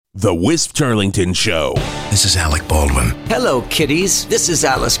The Wisp Turlington Show. This is Alec Baldwin. Hello, kiddies. This is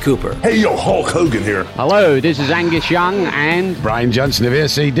Alice Cooper. Hey, yo, Hulk Hogan here. Hello, this is Angus Young and Brian Johnson of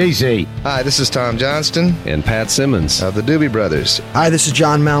AC/DC. Hi, this is Tom Johnston and Pat Simmons of the Doobie Brothers. Hi, this is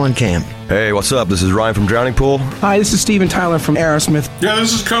John Mellencamp. Hey, what's up? This is Ryan from Drowning Pool. Hi, this is Steven Tyler from Aerosmith. Yeah,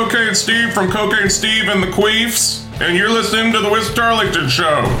 this is Cocaine Steve from Cocaine Steve and the Queefs. And you're listening to the Wisp Turlington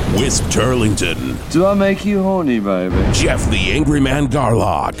Show. Wisp Turlington. Do I make you horny, baby? Jeff the Angry Man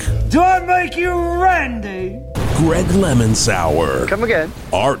Garlock. Do I make you randy? Greg Lemon Sour. Come again.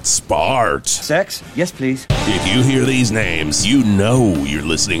 Art Spart. Sex? Yes, please. If you hear these names, you know you're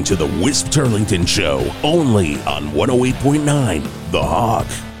listening to the Wisp Turlington Show, only on 108.9 The Hawk.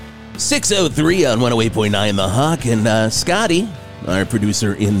 6:03 on 108.9 The Hawk, and Scotty, our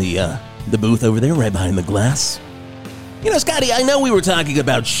producer in the booth over there, right behind the glass. You know, Scotty, I know we were talking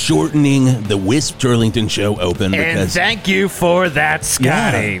about shortening the Wisp Turlington Show open. And thank you for that,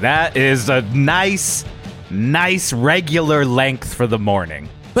 Scotty. Yeah. That is a nice regular length for the morning.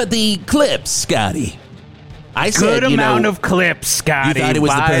 But the clips, Scotty. I said, good amount of clips, Scotty. You thought it was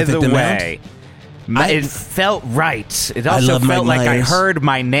the perfect amount? It felt right. It also felt like I heard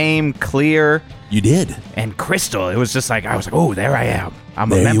my name clear. You did. And crystal. It was just like, I was like, oh, there I am. I'm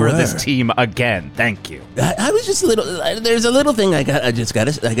a member of this team again. Thank you. I was just a little. There's a little thing I got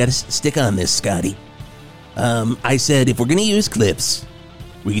to stick on this, Scotty. I said if we're gonna use clips,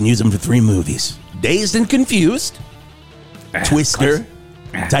 we can use them for 3 movies: Dazed and Confused, Twister,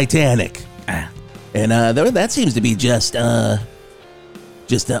 Titanic, and that seems to be just Austin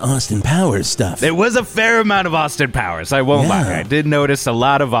Powers stuff. There was a fair amount of Austin Powers. I won't lie. I did notice a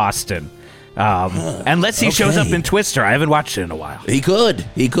lot of Austin. Unless he shows up in Twister. I haven't watched it in a while. He could.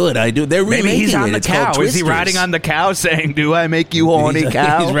 I do. They're maybe he's on the cow. Is he riding on the cow saying, do I make you horny,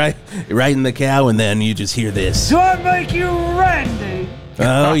 cow? He's riding the cow, and then you just hear this. Do I make you randy?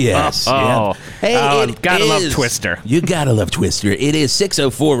 Oh, yes. Yeah. Hey, gotta love Twister. You gotta love Twister. It is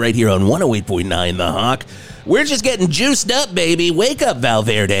 6:04 right here on 108.9 The Hawk. We're just getting juiced up, baby. Wake up,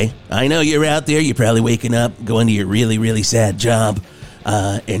 Valverde. I know you're out there. You're probably waking up, going to your really, really sad job.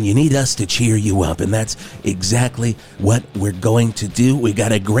 And you need us to cheer you up, and that's exactly what we're going to do. We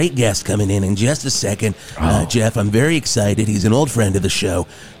got a great guest coming in just a second. Jeff, I'm very excited. He's an old friend of the show,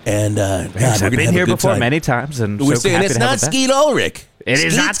 and I've been here before many times, and we're saying it's not Skeet Ulrich. It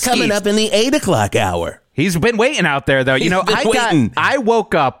is not Skeet's coming up in the 8 o'clock hour. He's been waiting out there, though. You know, I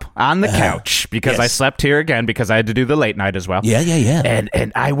woke up on the couch because I slept here again because I had to do the late night as well. Yeah.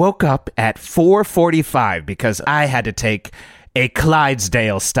 And I woke up at 4:45 because I had to take a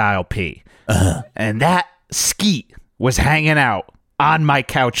Clydesdale-style pee. And that Skeet was hanging out on my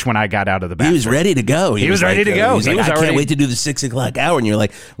couch when I got out of the bathroom. He was ready to go. He was ready to go. I can't wait to do the 6 o'clock hour. And you're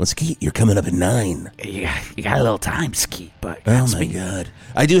like, well, Skeet, you're coming up at 9. You got a little time, Skeet. But oh, my God.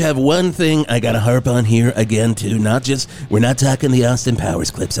 I do have one thing I got to harp on here again, too. We're not talking the Austin Powers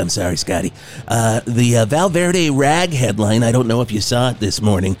clips. I'm sorry, Scotty. The Valverde rag headline, I don't know if you saw it this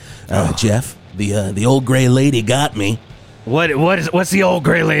morning, Jeff. The old gray lady got me. What's the old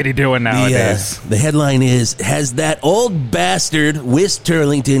gray lady doing nowadays? The headline is, Has That Old Bastard Wisp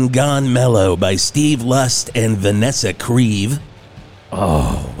Turlington Gone Mellow by Steve Lust and Vanessa Creve.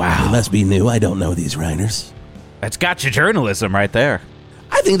 Oh, wow. It must be new. I don't know these writers. That's gotcha journalism right there.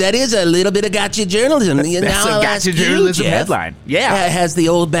 I think that is a little bit of gotcha journalism. That's a gotcha journalism headline. Yeah. Has the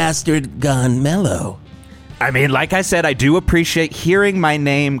old bastard gone mellow? I mean, like I said, I do appreciate hearing my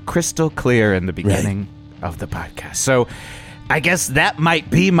name crystal clear in the beginning of the podcast. So I guess that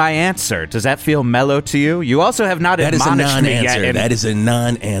might be my answer. Does that feel mellow to you? You also have not admonished me yet. That is a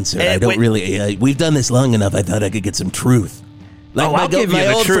non-answer. I don't really... we've done this long enough. I thought I could get some truth. Like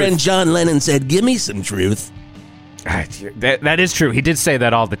my old friend John Lennon said, give me some truth. That is true. He did say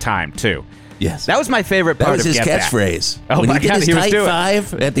that all the time, too. Yes. That was my favorite part of That was his catchphrase. Oh, when my he did God, his tight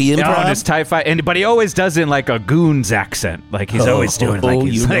five at the Improv. Oh, his tight five. But he always does in like a goon's accent. Like he's always doing like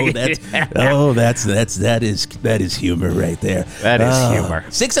he's that is humor right there. That is humor.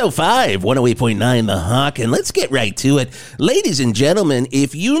 6:05, 108.9 The Hawk, and let's get right to it. Ladies and gentlemen,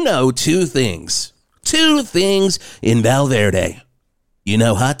 if you know two things in Valverde, you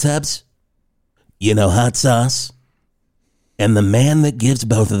know hot tubs, you know hot sauce, and the man that gives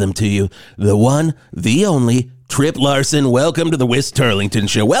both of them to you, the one, the only, Trip Larson. Welcome to the Wisp Turlington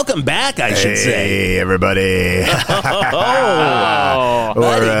Show. Welcome back, I should say. Hey, everybody.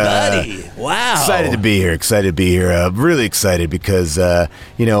 Buddy. Wow. Excited to be here. Really excited because,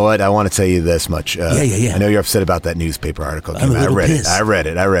 you know what? I want to tell you this much. Yeah. I know you're upset about that newspaper article. I read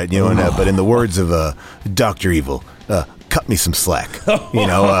it. You know, but in the words of Dr. Evil, cut me some slack. Throw me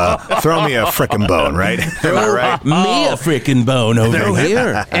a frickin' bone, right? Am I right? Me a frickin' bone over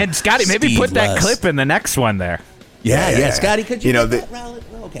here. And Scotty, maybe Steve put that Luss. clip in the next one there. Yeah. Scotty, could you get that rolling?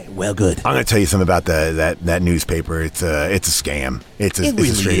 Okay, well, good. I'm going to tell you something about that newspaper. It's a scam. It's a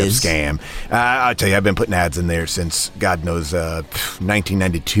straight up scam. I'll tell you, I've been putting ads in there since God knows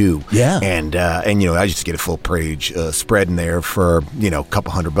 1992. Yeah, and I used to get a full page spread in there for a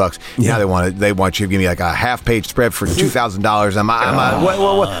couple $100. Yeah. Now they want you to give me like a half page spread for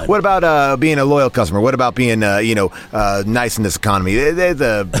 $2,000. What about being a loyal customer? What about being nice in this economy? They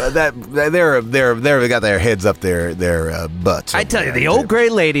got their heads up their butts. I tell you, the old gray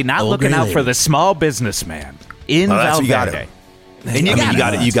lady not looking out for the small businessman in Valverde. And you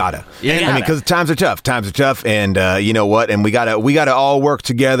gotta. Because times are tough, and you know what? And we gotta all work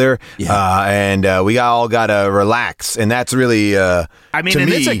together, and we all gotta relax, and that's really. In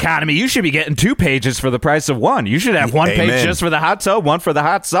this economy, you should be getting 2 pages for the price of one. You should have one page just for the hot tub, one for the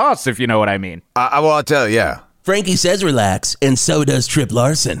hot sauce, if you know what I mean. I'll tell you, yeah. Frankie says relax, and so does Trip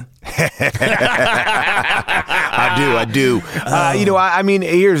Larson. I do.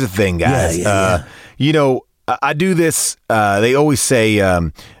 Here's the thing, guys. I do this. They always say,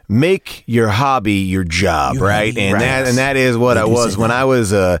 make your hobby your job, right? That is what I was when I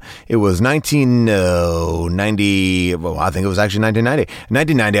was. It was 1990. Well, I think it was actually 1990.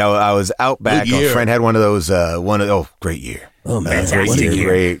 1990. I was out back. A friend had one of those. Great year. Oh man,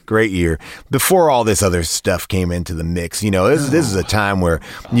 great year. Before all this other stuff came into the mix, this is a time where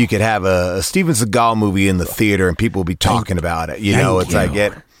you could have a Steven Seagal movie in the theater and people will be talking about it.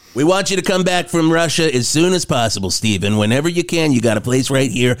 We want you to come back from Russia as soon as possible, Stephen. Whenever you can, you got a place right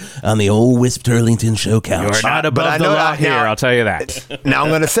here on the old Wisp Turlington show couch. You're not above the law here, I'll tell you that. Now I'm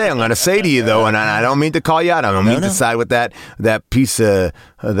going to say to you though, and I don't mean to call you out. I don't mean to side with that piece of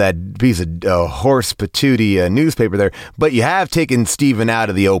horse patootie newspaper there. But you have taken Stephen out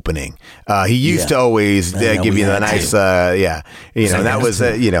of the opening. He used to always give you the nice, that was,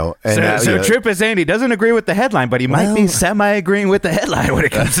 So Trip is saying he doesn't agree with the headline, but he might be semi-agreeing with the headline when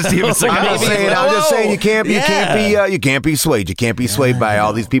it comes to Steven Seagal. I'm just saying you can't be swayed. You can't be swayed by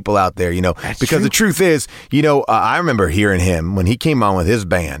all these people out there, because the truth is, I remember hearing him when he came on with his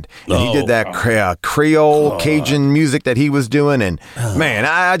band and he did that Creole Cajun music that he was doing, and man,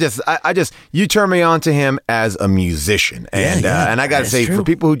 I just you turn me on to him as a musician, and I got to say, for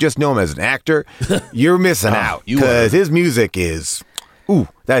people who just know him as an actor, you're missing out because his music is. Ooh,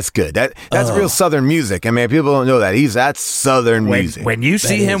 that's good. That's real Southern music. I mean, people don't know that. That's Southern music. When you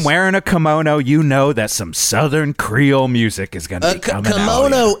see him wearing a kimono, you know that some Southern Creole music is going to be coming out.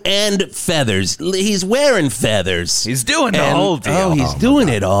 Kimono and feathers. He's wearing feathers. He's doing the whole deal. Oh, he's doing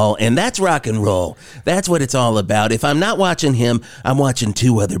it all, and that's rock and roll. That's what it's all about. If I'm not watching him, I'm watching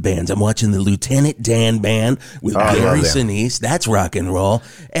 2 other bands. I'm watching the Lieutenant Dan Band with Gary Sinise. That's rock and roll.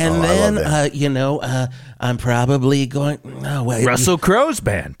 And then, I'm probably going. Oh wait, Russell Crowe's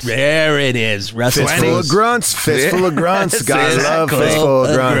band. There it is. Russell. Fistful of grunts. Fistful of grunts. God love fistful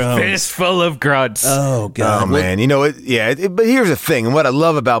of grunts. Fistful of grunts. Oh God. Oh man, but here's the thing, and what I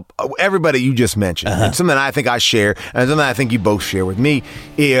love about everybody you just mentioned, and something I think I share, and something I think you both share with me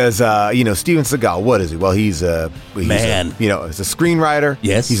is, Steven Seagal. What is he? Well, he's a man. He's a screenwriter.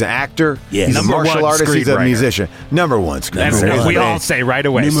 Yes. He's an actor. Yes. He's a martial artist. He's a musician. Number one screenwriter. That's what we all say right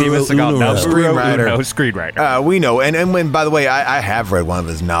away. Steven Seagal, screenwriter. We know, and when, by the way, I have read one of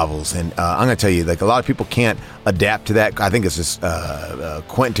his novels, and I'm going to tell you, like, a lot of people can't adapt to that. I think it's just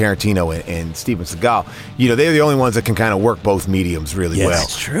Quentin Tarantino and Steven Seagal. They're the only ones that can kind of work both mediums really well.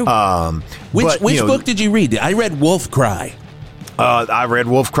 That's true. Which book did you read? I read Wolf Cry. I read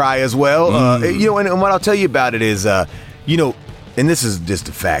Wolf Cry as well. And what I'll tell you about it is, and this is just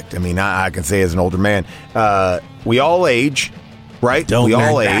a fact. I mean, I can say as an older man, we all age. Right? We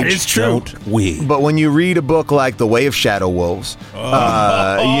all age. That is true. Don't we? But when you read a book like The Way of Shadow Wolves,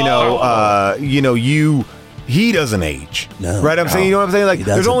 he doesn't age. No. Right? I'm saying, you know what I'm saying? Like,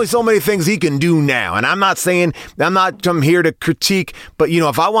 there's only so many things he can do now. And I'm not here to critique, but,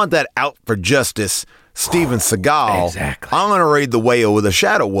 if I want that out for justice, Steven Seagal, exactly. I'm going to read The Way of the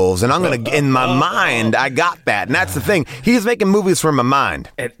Shadow Wolves, and I'm going to, in my mind, I got that. And that's the thing. He's making movies from my mind.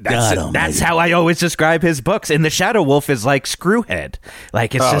 That's how I always describe his books. And The Shadow Wolf is like Screwhead.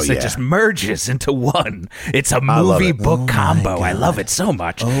 Like, it just merges into one. It's a movie-book combo. I love it so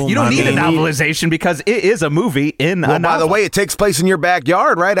much. You don't need a novelization because it is a movie in a novel. By the way, it takes place in your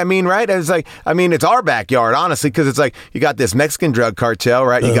backyard, right? It's our backyard, honestly, because it's like you got this Mexican drug cartel,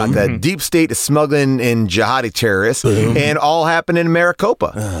 right? You got the deep state smuggling and jihadi terrorists, and all happened in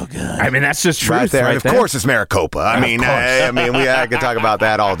Maricopa. Oh, God. I mean, that's just truth right there. right Of there. course it's Maricopa. I mean, I could talk about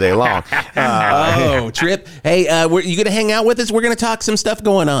that all day long. Trip. Hey, you going to hang out with us? We're going to talk some stuff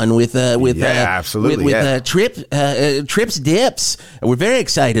going on with absolutely. With Trips Dips. We're very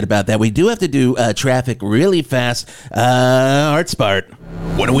excited about that. We do have to do traffic really fast. Art Spart.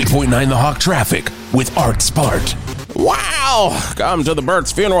 108.9 The Hawk traffic with Art Spart. Wow! Come to the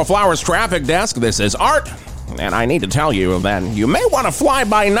Burt's Funeral Flowers traffic desk. This is Art, and I need to tell you that you may want to fly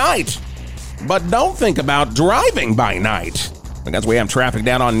by night, but don't think about driving by night, because we have traffic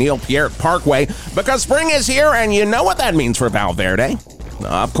down on Neil Pierre Parkway, because spring is here, and you know what that means for Val Verde.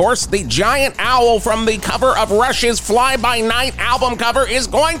 Of course, the giant owl from the cover of Rush's Fly By Night album cover is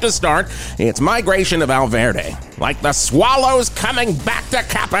going to start its migration to Val Verde, like the swallows coming back to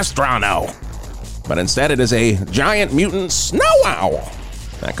Capistrano. But instead, it is a giant mutant snow owl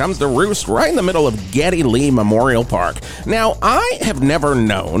that comes to roost right in the middle of Geddy Lee Memorial Park. Now, I have never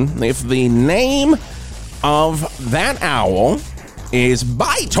known if the name of that owl is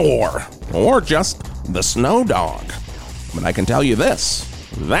Bytor or just the Snow Dog. But I can tell you this,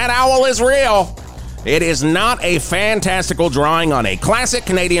 that owl is real. It is not a fantastical drawing on a classic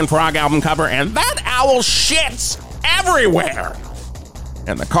Canadian prog album cover, and that owl shits everywhere.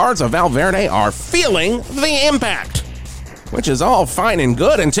 And the cards of Val Verde are feeling the impact, which is all fine and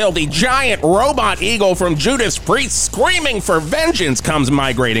good until the giant robot eagle from Judas Priest screaming for vengeance comes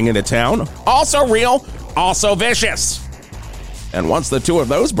migrating into town. Also real, also vicious. And once the two of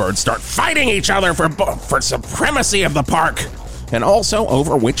those birds start fighting each other for supremacy of the park, and also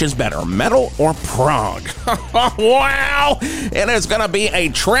over which is better, metal or prog. Wow! It is going to be a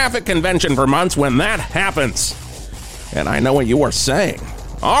traffic convention for months when that happens. And I know what you are saying.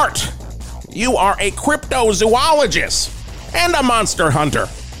 Art, you are a cryptozoologist and a monster hunter,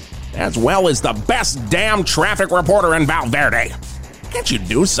 as well as the best damn traffic reporter in Val Verde. Can't you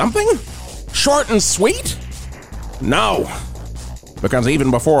do something? Short and sweet? No. Because even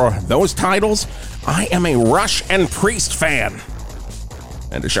before those titles, I am a Rush and Priest fan.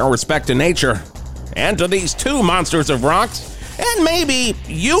 And to show respect to nature, and to these two monsters of rocks, and maybe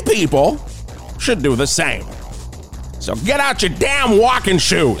you people should do the same. So get out your damn walking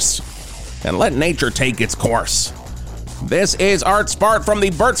shoes, and let nature take its course. This is Art Spart from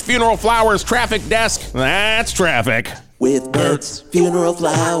the Burt's Funeral Flowers traffic desk. That's traffic. With Burt's Funeral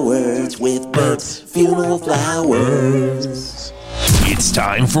Flowers, with Burt's Funeral Flowers. It's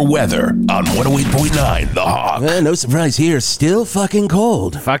time for weather on 108.9 The Hawk. No surprise here, still fucking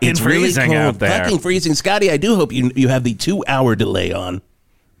cold. Fucking freezing really out there. Fucking freezing. Scotty, I do hope you have the 2-hour delay on.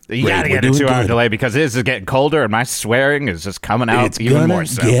 You gotta get a 2-hour delay because it is getting colder and my swearing is just coming out even more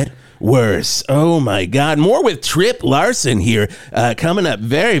so. It's get worse. Oh my God. More with Trip Larson here coming up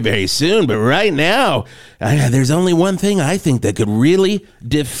very, very soon. But right now, there's only one thing I think that could really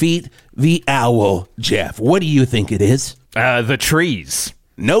defeat the owl, Jeff. What do you think it is? The trees.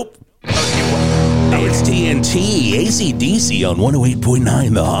 Nope. It's TNT, AC/DC on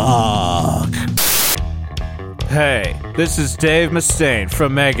 108.9 The Hawk. Hey, this is Dave Mustaine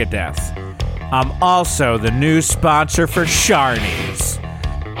from Megadeth. I'm also the new sponsor for Sharnies.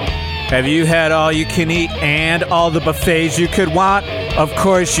 Have you had all you can eat and all the buffets you could want? Of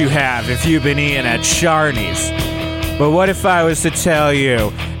course you have if you've been eating at Sharnies. But what if I was to tell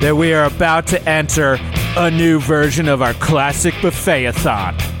you that we are about to enter a new version of our classic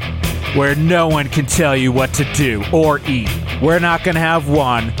buffet-a-thon, where no one can tell you what to do or eat. We're not going to have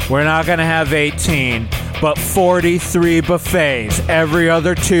 1, we're not going to have 18, but 43 buffets every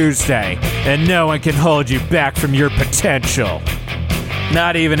other Tuesday, and no one can hold you back from your potential.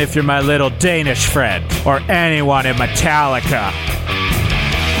 Not even if you're my little Danish friend or anyone in Metallica.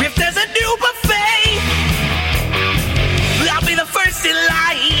 If there's a new buffet, I'll be the first in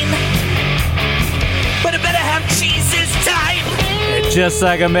line. But it better have cheese this time. And just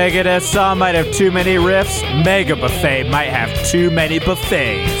like a Megadeth song might have too many riffs, Mega Buffet might have too many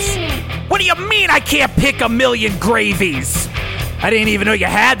buffets. What do you mean I can't pick a million gravies? I didn't even know you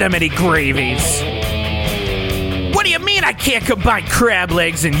had that many gravies. What do you mean I can't combine crab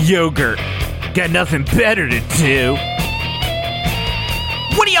legs and yogurt? Got nothing better to do.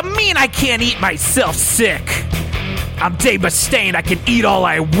 What do you mean I can't eat myself sick? I'm Dave Mustaine, I can eat all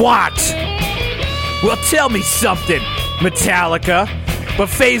I want. Well, tell me something, Metallica.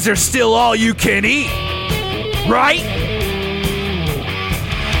 Buffets are still all you can eat, right?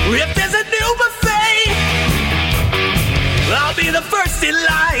 If there's a new buffet, I'll be the first in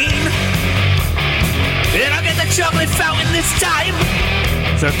line. And I'll get the chocolate fountain this time.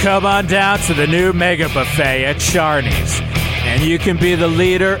 So come on down to the new Mega Buffet at Sharnies, and you can be the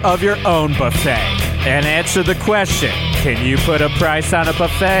leader of your own buffet. and answer the question. Can you put a price on a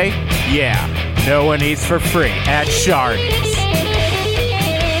buffet? Yeah. No one eats for free at Shardy's.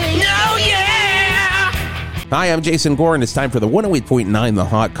 Hi, I'm Jason Gore, and it's time for the 108.9 The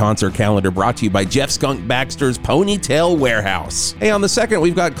Hawk concert calendar brought to you by Jeff Skunk Baxter's Ponytail Warehouse. Hey, on the 2nd,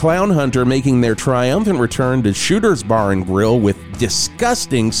 we've got Clown Hunter making their triumphant return to Shooter's Bar and Grill with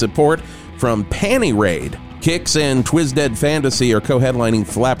disgusting support from Panty Raid. Kix and Twisdead Fantasy are co-headlining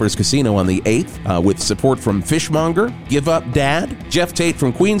Flappers Casino on the 8th with support from Fishmonger, Give Up Dad, Jeff Tate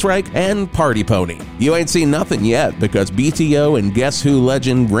from Queensryche, and Party Pony. You ain't seen nothing yet because BTO and Guess Who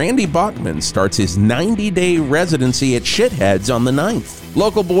legend Randy Bachman starts his 90-day residency at Shitheads on the 9th.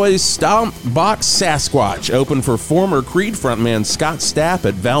 Local boys Stomp Box Sasquatch open for former Creed frontman Scott Stapp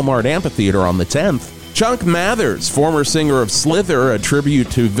at Valmart Amphitheater on the 10th. Chunk Mathers, former singer of Slither, a tribute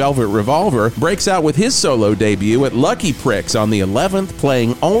to Velvet Revolver, breaks out with his solo debut at Lucky Pricks on the 11th,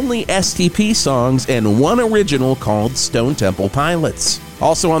 playing only STP songs and one original called Stone Temple Pilots.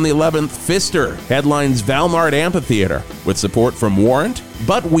 Also on the 11th, Fister headlines Valmart Amphitheater with support from Warrant,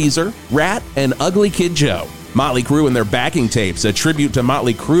 Butt Weezer, Rat, and Ugly Kid Joe. Motley Crue and their backing tapes, a tribute to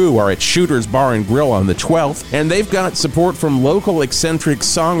Motley Crue, are at Shooter's Bar and Grill on the 12th, and they've got support from local eccentric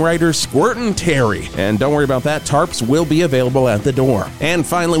songwriter Squirtin' Terry. And don't worry about that, tarps will be available at the door. And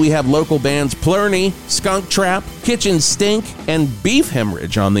finally, we have local bands Plurney, Skunk Trap, Kitchen Stink, and Beef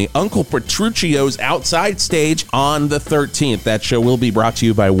Hemorrhage on the Uncle Petruccio's outside stage on the 13th. That show will be brought to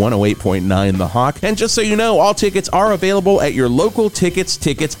you by 108.9 The Hawk. And just so you know, all tickets are available at your local tickets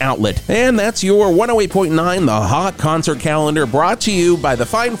outlet. And that's your 108.9 The Hawk concert calendar brought to you by the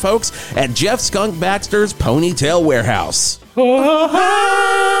fine folks at Jeff Skunk Baxter's Ponytail Warehouse. Ponytail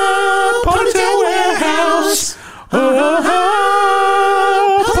Warehouse.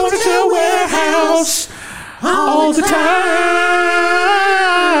 Ponytail Warehouse. All the time.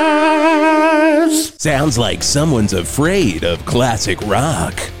 Sounds like someone's afraid of classic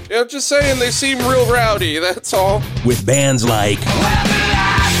rock. Yeah, I'm just saying they seem real rowdy, that's all. With bands like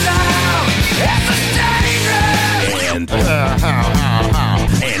and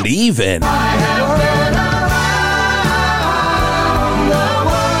even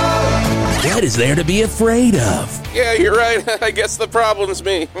what is there to be afraid of? Yeah, you're right. I guess the problem's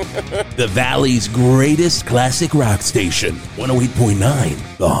me. The Valley's greatest classic rock station,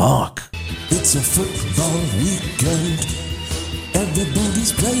 108.9 The Hawk. It's a football weekend.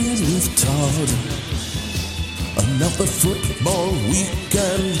 Everybody's playing with Todd. Another football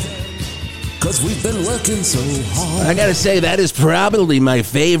weekend. 'Cause we've been working so hard. I gotta say, that is probably my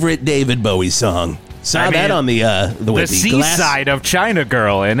favorite David Bowie song. Saw that on the seaside of China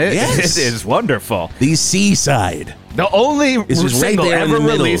Girl, and it is wonderful. The seaside. The only single right ever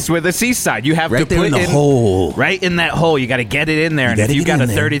released with a seaside. You have right to there put in the hole. Right in that hole. You got to get it in there. And if you got a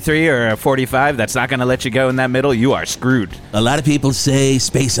 33 or a 45, that's not going to let you go in that middle. You are screwed. A lot of people say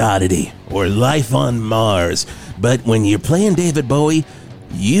Space Oddity or Life on Mars. But when you're playing David Bowie,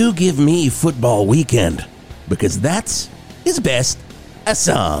 you give me Football Weekend, because that's his best a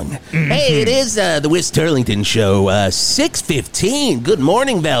song. Mm-hmm. Hey, it is the Wis Turlington Show, 6:15. Good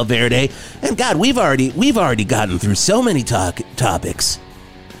morning, Valverde. And God, we've already gotten through so many topics.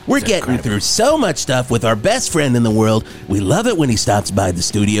 We're getting through so much stuff with our best friend in the world. We love it when he stops by the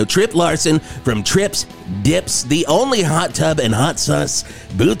studio. Trip Larson from Trips Dips, the only hot tub and hot sauce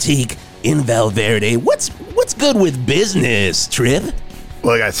boutique in Valverde. What's good with business, Trip?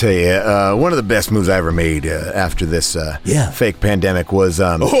 Well, I gotta tell you, one of the best moves I ever made after this fake pandemic was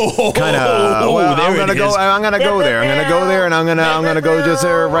kind of. I'm gonna go there, and I'm gonna go just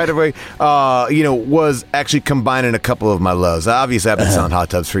there right away. Was actually combining a couple of my loves. Obviously, I've been selling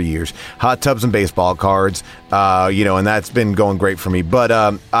hot tubs for years, hot tubs and baseball cards. And that's been going great for me. But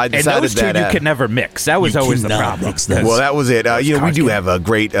I decided and those two you could never mix. That was always the problem. Well, that was it. We do have a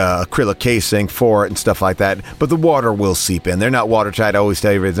great acrylic casing for it and stuff like that, but the water will seep in. They're not watertight. I always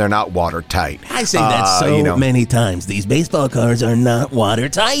tell you, they're not watertight. I say that so many times. These baseball cards are not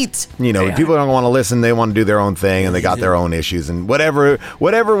watertight. People don't want to listen. They want to do their own thing, and they got their own issues and whatever.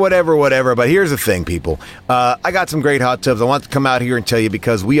 But here's the thing, people. I got some great hot tubs. I want to come out here and tell you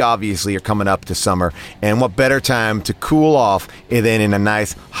because we obviously are coming up to summer, and what better time to cool off than in a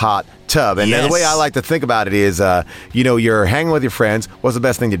nice hot tub. And the way I like to think about it is, you're hanging with your friends. What's the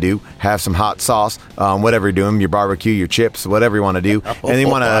best thing to do? Have some hot sauce, whatever you're doing, your barbecue, your chips, whatever you want to do. And you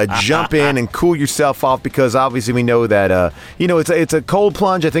want to jump in and cool yourself off because obviously we know that, it's a cold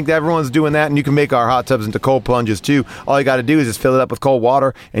plunge. I think that everyone's doing that, and you can make our hot tubs into cold plunges too. All you got to do is just fill it up with cold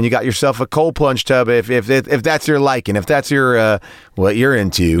water, and you got yourself a cold plunge tub if that's your liking, if that's your what you're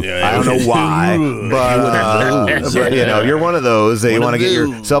into. I don't know why, but you're one of those that you want to get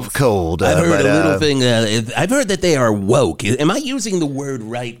yourself a cold cold. I've heard a little thing. I've heard that they are woke. Am I using the word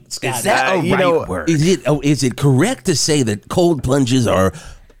right, Scott? Is that a right word? Is it correct to say that cold plunges are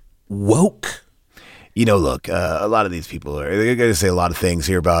woke? Look, a lot of these people they're going to say a lot of things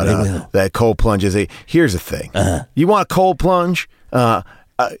here about that cold plunges. Here's the thing. You want a cold plunge?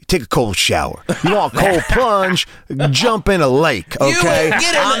 Take a cold shower. You want a cold plunge? Jump in a lake, okay?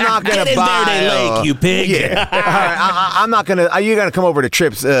 I'm not going to buy Lake, you pig. Yeah. I'm not going to. You're going to come over to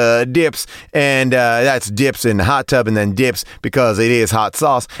Trips Dips, and that's dips in the hot tub and then dips because it is hot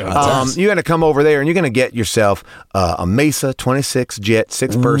sauce. You're going to come over there and you're going to get yourself a Mesa 26 Jet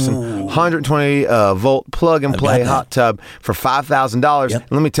 6-person 120 volt plug and play hot tub for $5,000. Yep.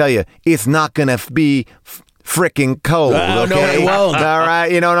 Let me tell you, it's not going to be freaking cold, okay? No, it won't. All right,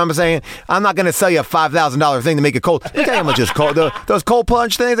 you know what I'm saying? I'm not going to sell you a $5,000 thing to make it cold. Look how much it's cold. Those cold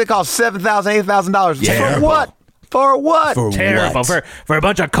plunge things, they cost $7,000, $8,000. Yeah. For what? For what? Terrible. For a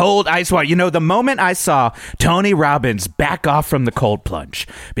bunch of cold ice water. The moment I saw Tony Robbins back off from the cold plunge,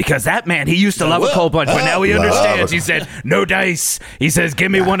 because that man, he used to love a cold plunge, but now he understands. He said, no dice. He says,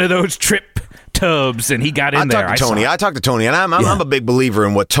 give me one of those trip tubs, and he got in there. I talked to Tony, and I'm a big believer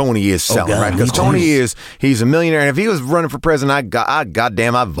in what Tony is selling, right? Because Tony he's a millionaire, and if he was running for president,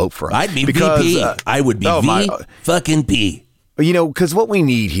 goddamn, I'd vote for him. I'd be VP. I would be fucking P. Because what we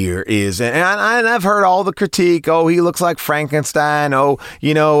need here is, and I've heard all the critique. Oh, he looks like Frankenstein. Oh,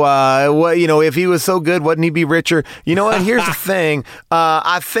 if he was so good, wouldn't he be richer? You know what? Here's the thing.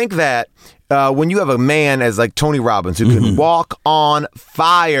 I think that when you have a man as like Tony Robbins who can walk on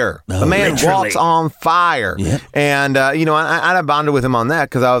fire, the man walks on fire, and I bonded with him on that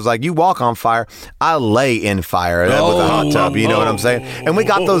because I was like, you walk on fire, I lay in fire with a hot tub. You know what I'm saying? And we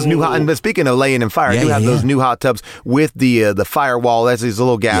got those new hot. And speaking of laying in fire, I do have those new hot tubs with the firewall. That's these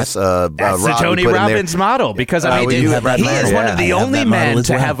little gas. That's the Tony Robbins model because he is one of the only men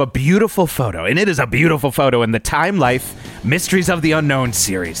to have a beautiful photo, and it is a beautiful photo in the Time Life Mysteries of the Unknown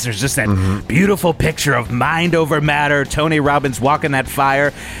series. There's just that beautiful picture of mind over matter, Tony Robbins walking that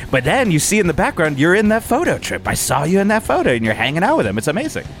fire. But then you see in the background, you're in that photo trip. I saw you in that photo, and you're hanging out with him. It's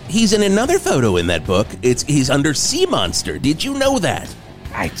amazing. He's in another photo in that book. He's under Sea Monster. Did you know that?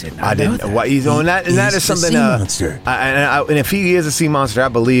 I did not know that. What he's on that, and that is something. Sea monster. And if he is a sea monster, I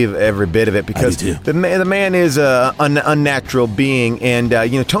believe every bit of it because the man is an unnatural being. And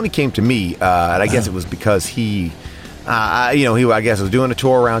Tony came to me, and I guess it was because he. I guess was doing a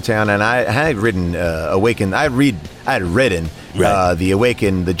tour around town, and I had ridden Awaken. I had ridden the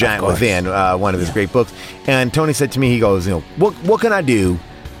Awaken, the Giant Within, one of his great books. And Tony said to me, he goes, what can I do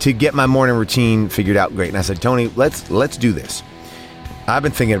to get my morning routine figured out great? And I said, Tony, let's do this. I've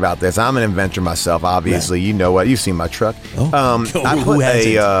been thinking about this. I'm an inventor myself, obviously. You know what? You've seen my truck. I put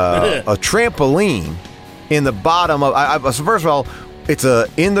a trampoline in the bottom of. So first of all, it's a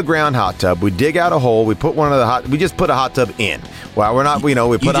in the ground hot tub. We dig out a hole. We put we just put a hot tub in. Well, we're not. We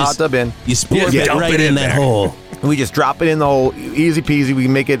put a hot tub in. You split it right in that hole. We just drop it in the hole, easy peasy. We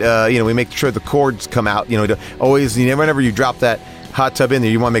make it. We make sure the cords come out. Whenever you drop that hot tub in there,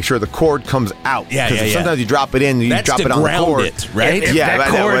 you want to make sure the cord comes out. Because sometimes you drop it in, you drop it on the cord. It, right? If that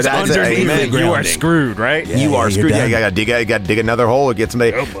cord's underneath, you are screwed, right? You are screwed. You got to dig another hole to get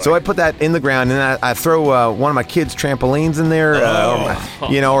somebody. So I put that in the ground, and I throw one of my kids' trampolines in there,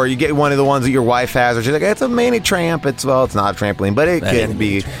 or you get one of the ones that your wife has, or she's like, it's a mini tramp. It's not a trampoline, but it can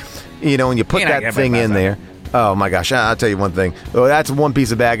be. When you put that thing in there. Oh my gosh! I'll tell you one thing. Well, that's one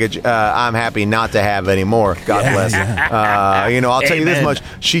piece of baggage I'm happy not to have anymore. God bless. I'll tell you this much: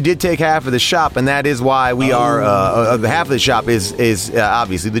 she did take half of the shop, and that is why we are. Half of the shop is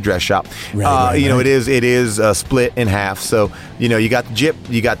obviously the dress shop. It is split in half. So you got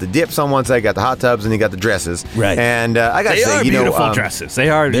the dips on one side, you got the hot tubs, and you got the dresses. Right. And I got to say, beautiful dresses. They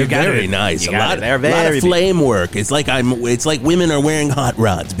are. They're very nice. A lot of flame work. It's like women are wearing hot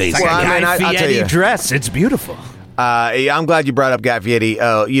rods, basically. Well, Guy Fieri dress. It's beautiful. I'm glad you brought up Guy Fieri,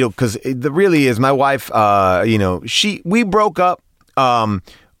 because the really is my wife, we broke up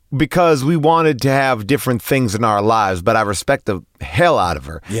because we wanted to have different things in our lives, but I respect the hell out of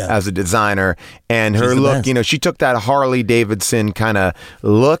her as a designer and her look. She took that Harley Davidson kind of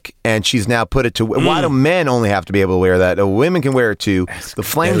look and she's now put it to, why do men only have to be able to wear that? Women can wear it too. The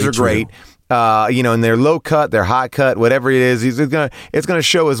flames are great. And they're low cut, they're high cut, whatever it is. It's gonna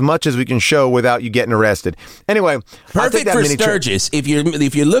show as much as we can show without you getting arrested. Anyway, perfect for Sturgis. If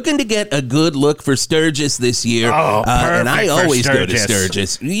you're looking to get a good look for Sturgis this year, and I always go to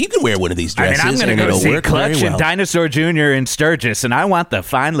Sturgis, you can wear one of these dresses. I'm going to go see Clutch and Dinosaur Jr. in Sturgis, and I want the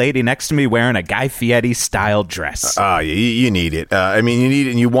fine lady next to me wearing a Guy Fieri style dress. You need it. You need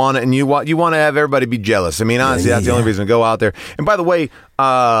it, and you want it, and you want to have everybody be jealous. Honestly, that's the only reason to go out there. And by the way.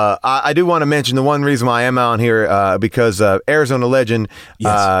 I do want to mention the one reason why I am on here because Arizona legend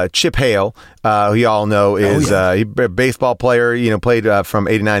Chip Hale, who you all know is he's a baseball player. Played from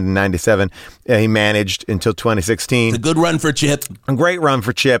 '89 to '97. He managed until 2016. It's a good run for Chip. A great run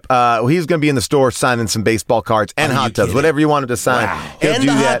for Chip. He's going to be in the store signing some baseball cards and hot tubs, whatever you want him to sign. Wow. And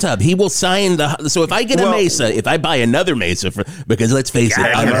the hot tub, he will sign the. So if I get a Mesa, if I buy another Mesa, because let's face it,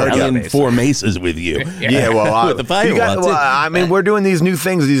 I'm already in 4 Mesas with you. Yeah, well, with the firewall. I mean, we're doing these new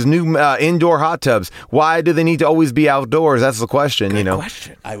things, these new indoor hot tubs. Why do they need to always be outdoors? That's the question. Good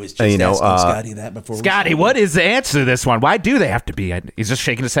question. I was just asking Scotty that before. Scotty, what is the answer to this one? Why do they have to be? He's just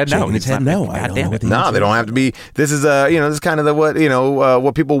shaking his head. No, his head. No, I don't know what no, they don't have to be. This is this is kind of the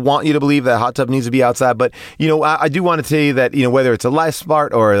what people want you to believe, that hot tub needs to be outside. But I do want to tell you that whether it's a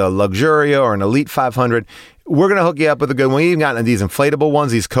LifeSmart or a Luxuria or an Elite 500. We're going to hook you up with a good one. We even got these inflatable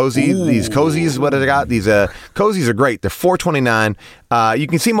ones, these cozies, what I got. These cozies are great. They're $429. You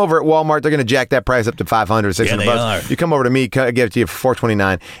can see them over at Walmart. They're going to jack that price up to $500, $600 bucks. You come over to me, I give it to you for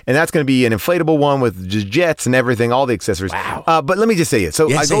 $429. And that's going to be an inflatable one with jets and everything, all the accessories. Wow. But let me just say it. So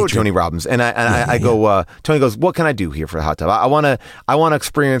I go to Tony Robbins and I go, Tony goes, what can I do here for the hot tub? I want to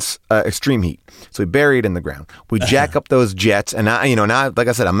experience extreme heat. So we bury it in the ground. We jack up those jets. And now, like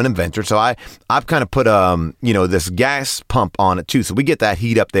I said, I'm an inventor. So I've kind of put, this gas pump on it too. So we get that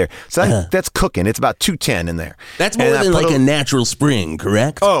heat up there. So that's cooking. It's about 210 in there. That's more than like a natural spring,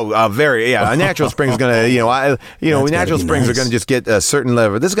 correct? Oh, a natural spring is going to, natural springs are going to just get a certain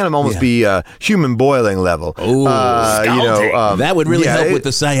level. This is going to almost be human boiling level. Oh, that would really help with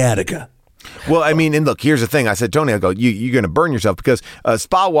the sciatica. Well, I mean, and look, here's the thing. I said, Tony, I go, you're going to burn yourself because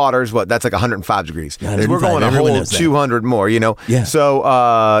spa water is that's like 105 degrees. 105, we're going a whole 200 more, Yeah. So,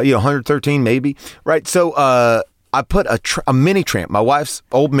 113 maybe, right? So, I put a mini tramp, my wife's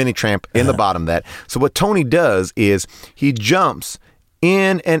old mini tramp, in the bottom of that. So what Tony does is he jumps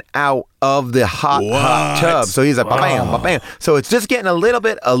in and out of the hot tub. So he's like, bam, bam. So it's just getting a little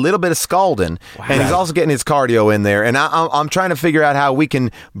bit of scalding, and he's also getting his cardio in there. And I'm trying to figure out how we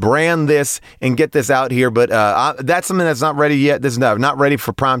can brand this and get this out here. But that's something that's not ready yet. This is not ready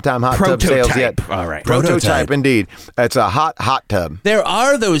for primetime hot tub sales yet. All right. Prototype, indeed. It's a hot tub. There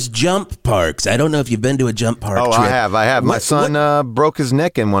are those jump parks. I don't know if you've been to a jump park trip. I have. My son broke his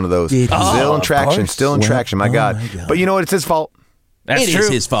neck in one of those. Still in traction. My God. But you know what? It's his fault. That's it true. Is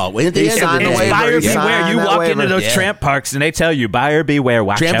his fault. It's buyer beware. You walk into those tramp parks and they tell you, buyer beware.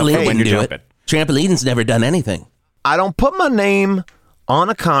 Watch out when you're jumping. Trampoline's never done anything. I don't put my name on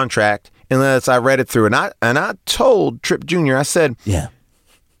a contract unless I read it through. And I told Tripp Jr., I said,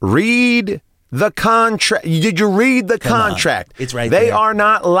 read the contract. Did you read the contract? It's right there. They there. are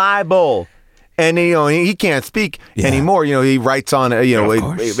not liable. And he can't speak anymore. He writes on it. He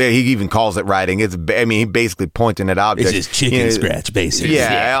even calls it writing. He basically pointing at objects. It's his chicken scratch, basically.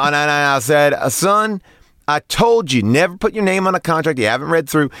 Yeah. And I said, son, I told you, never put your name on a contract you haven't read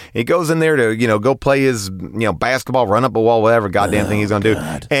through. He goes in there to go play his basketball, run up a wall, whatever goddamn thing he's gonna do.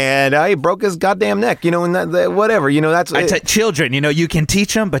 And he broke his goddamn neck. And whatever. That's children. You can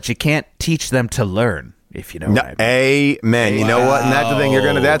teach them, but you can't teach them to learn. If you know what I mean. Amen. You know what? And that's the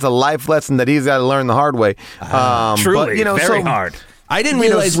thing. That's a life lesson that he's got to learn the hard way. Truly, but, very hard. I didn't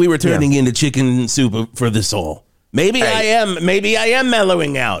realize we were turning into chicken soup for the soul. Maybe I am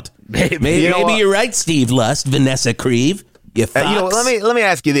mellowing out. Maybe you're right, Steve Lust, Vanessa Creve. You fox. Let me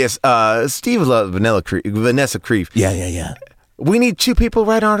ask you this. Steve Lust, Vanessa Creve. Yeah. We need 2 people to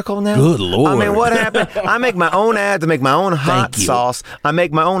write an article now? Good Lord. I mean, what happened? I make my own ads. I make my own hot sauce. I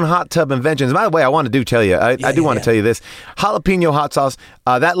make my own hot tub inventions. By the way, I want to tell you, I want to tell you this. Jalapeno hot sauce,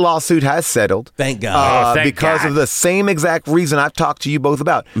 that lawsuit has settled. Thank God. Because of the same exact reason I've talked to you both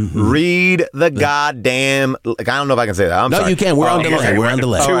about. Mm-hmm. Read the goddamn, I don't know if I can say that. I'm sorry. No, you can. We're on delay. We're on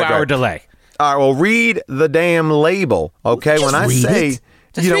delay. 2-hour delay. All right, well, read the damn label, okay? When I say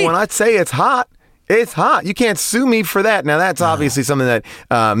it's hot, it's hot. You can't sue me for that. Now, that's obviously something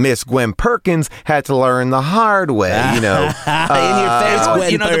that Miss Gwen Perkins had to learn the hard way, In your face,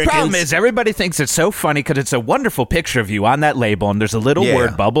 Gwen Perkins. The problem is everybody thinks it's so funny because it's a wonderful picture of you on that label, and there's a little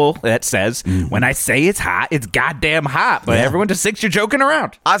word bubble that says, when I say it's hot, it's goddamn hot. But everyone just thinks you're joking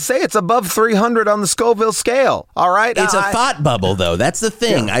around. I say it's above 300 on the Scoville scale, all right? It's a thought bubble, though. That's the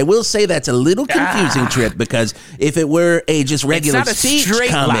thing. I will say that's a little confusing, Trip, because if it were a just regular speech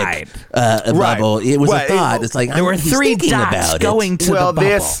comic bubble, it was a thought. It's like, there were 3 dots going to the bubble.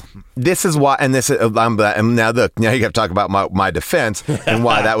 this is why, and this is, now look, now you got to talk about my defense and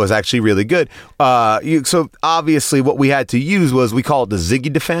why that was actually really good. So obviously what we had to use was, we call it the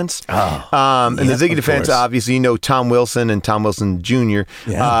Ziggy defense. And the Ziggy defense, obviously, Tom Wilson and Tom Wilson Jr.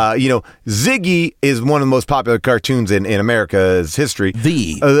 Yeah. Ziggy is one of the most popular cartoons in America's history.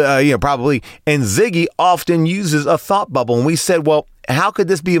 Probably. And Ziggy often uses a thought bubble. And we said, well, how could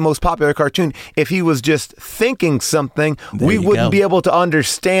this be the most popular cartoon? If he was just thinking something, we wouldn't be able to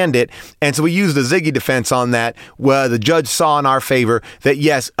understand it. And so we used the Ziggy defense on that, where the judge saw in our favor that,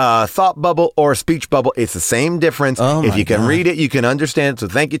 yes, thought bubble or speech bubble, it's the same difference. If you can read it, you can understand it. So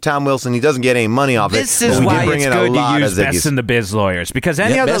thank you, Tom Wilson. He doesn't get any money off this it. This is why it's good to use Best in the Biz lawyers, because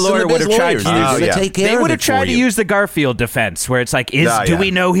any other lawyer would have tried to use the Garfield defense, where it's like, do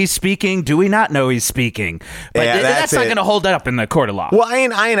we know he's speaking? Do we not know he's speaking? But that's not going to hold up in the court of law. Well, I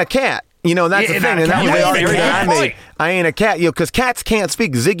ain't a cat. That's the thing. And that was the argument I made. I ain't a cat, because cats can't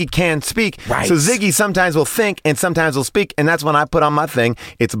speak. Ziggy can speak. Right. So Ziggy sometimes will think and sometimes will speak. And that's when I put on my thing.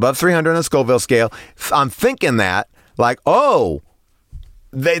 It's above 300 on the Scoville scale. I'm thinking that, like,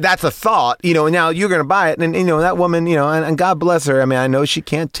 that's a thought, now you're going to buy it. And, that woman, and God bless her. I mean, I know she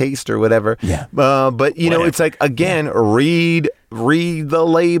can't taste or whatever. Yeah. But, it's like, again, read the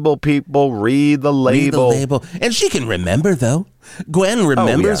label, people. Read the label. And she can remember, though. Gwen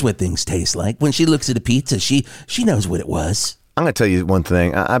remembers what things taste like. When she looks at a pizza, she knows what it was. I'm going to tell you one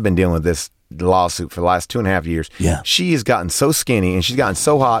thing. I've been dealing with this lawsuit for the last 2.5 years. Yeah. She has gotten so skinny and she's gotten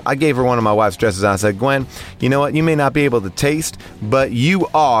so hot. I gave her one of my wife's dresses and I said, Gwen, you know what? You may not be able to taste, but you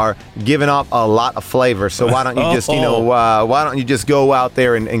are giving off a lot of flavor. So why don't you just, why don't you just go out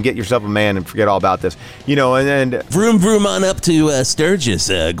there and get yourself a man and forget all about this? And vroom, vroom on up to Sturgis,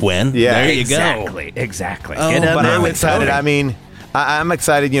 Gwen. Yeah. There you go. Exactly. But I'm excited. I mean, I'm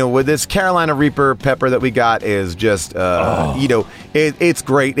excited, with this Carolina Reaper pepper that we got is just, it's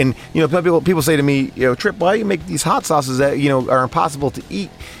great. And, people say to me, Trip, why do you make these hot sauces that, are impossible to eat?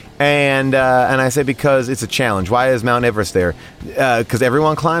 And I say, because it's a challenge. Why is Mount Everest there? Because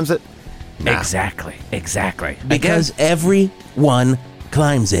everyone climbs it? Nah. Exactly. Because everyone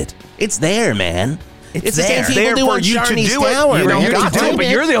climbs it. It's there, man. It's there. It's there for you to do it. But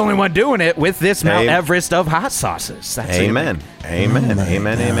you're the only one doing it with this Mount Everest of hot sauces. That's Amen.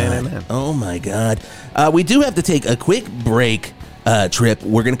 Amen. Oh, my God. We do have to take a quick break, Trip.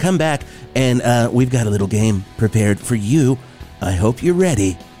 We're going to come back, and we've got a little game prepared for you. I hope you're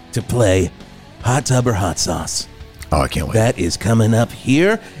ready to play Hot Tub or Hot Sauce. Oh, I can't wait. That is coming up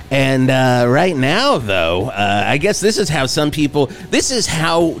here. And right now, though, I guess this is how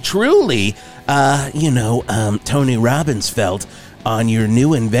truly, Tony Robbins felt on your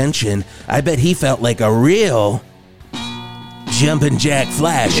new invention. I bet he felt like a real Jumpin' Jack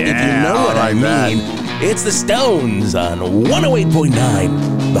Flash, if you know what I mean. It's the Stones on 108.9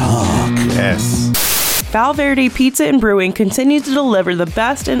 The Hawk. Yes. Valverde Pizza and Brewing continues to deliver the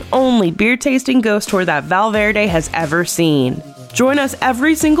best and only beer tasting ghost tour that Valverde has ever seen. Join us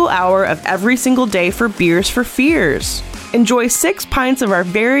every single hour of every single day for Beers for Fears. Enjoy 6 pints of our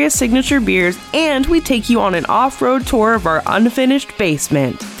various signature beers, and we take you on an off-road tour of our unfinished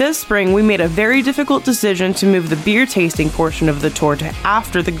basement. This spring, we made a very difficult decision to move the beer tasting portion of the tour to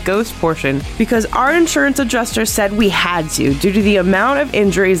after the ghost portion because our insurance adjuster said we had to due to the amount of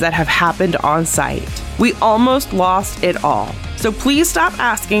injuries that have happened on site. We almost lost it all. So please stop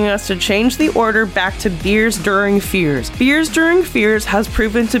asking us to change the order back to Beers During Fears. Beers During Fears has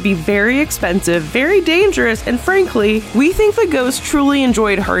proven to be very expensive, very dangerous, and frankly, we think the ghost truly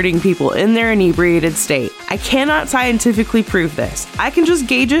enjoyed hurting people in their inebriated state. I cannot scientifically prove this. I can just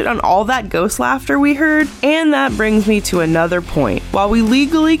gauge it on all that ghost laughter we heard, and that brings me to another point. While we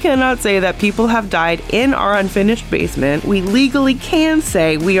legally cannot say that people have died in our unfinished basement, we legally can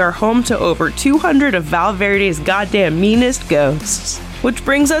say we are home to over 200 of Valverde's goddamn meanest ghosts. Which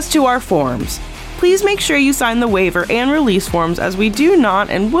brings us to our forms. Please make sure you sign the waiver and release forms, as we do not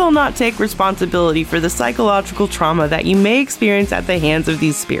and will not take responsibility for the psychological trauma that you may experience at the hands of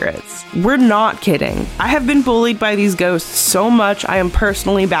these spirits. We're not kidding. I have been bullied by these ghosts so much I am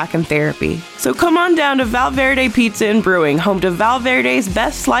personally back in therapy. So come on down to Valverde Pizza and Brewing, home to Valverde's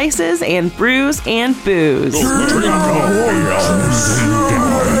best slices and brews and booze.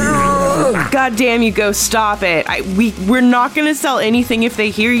 God damn you, go stop it. We're not going to sell anything if they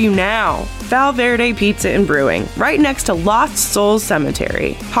hear you now. Valverde Pizza and Brewing, right next to Lost Souls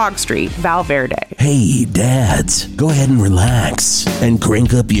Cemetery, Hog Street, Valverde. Hey, dads, go ahead and relax and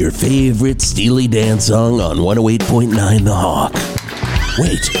crank up your favorite Steely Dan song on 108.9 The Hawk.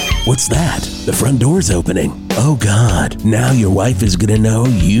 Wait, what's that? The front door's opening. Oh God, now your wife is gonna know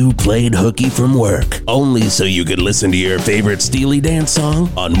you played hooky from work. Only so you could listen to your favorite Steely Dan song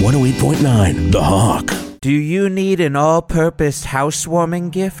on 108.9 The Hawk. Do you need an all-purpose housewarming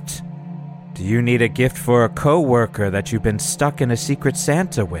gift? Do you need a gift for a coworker that you've been stuck in a Secret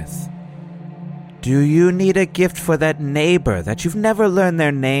Santa with? Do you need a gift for that neighbor that you've never learned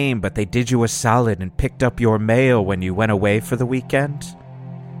their name, but they did you a solid and picked up your mail when you went away for the weekend?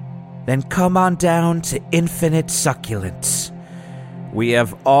 Then come on down to Infinite Succulents. We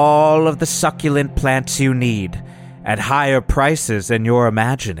have all of the succulent plants you need at higher prices than you're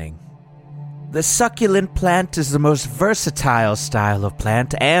imagining. The succulent plant is the most versatile style of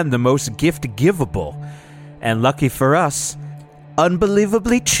plant and the most gift-givable. And lucky for us,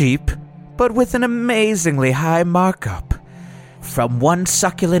 unbelievably cheap, but with an amazingly high markup. From one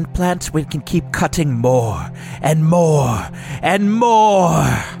succulent plant, we can keep cutting more and more and more.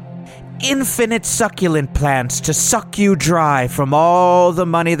 Infinite succulent plants to suck you dry from all the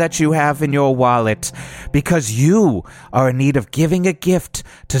money that you have in your wallet, because you are in need of giving a gift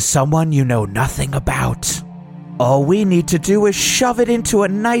to someone you know nothing about. All we need to do is shove it into a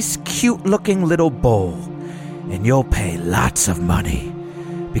nice, cute-looking little bowl, and you'll pay lots of money.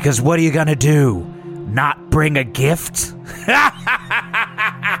 Because what are you gonna do? Not bring a gift?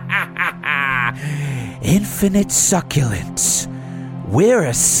 Infinite Succulents. We're a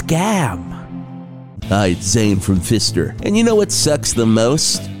scam. Hi, it's Zane from Fister. And you know what sucks the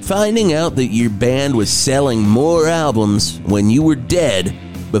most? Finding out that your band was selling more albums when you were dead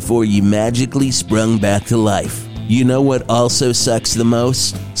before you magically sprung back to life. You know what also sucks the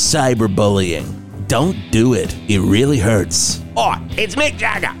most? Cyberbullying. Don't do it. It really hurts. Oh, it's Mick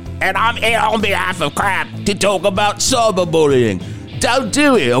Jagger, and I'm here on behalf of Crab to talk about cyberbullying. Don't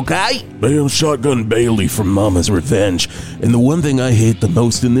do it, okay? I'm Shotgun Bailey from Mama's Revenge, and the one thing I hate the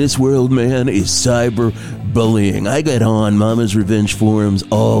most in this world, man, is cyberbullying. I get on Mama's Revenge forums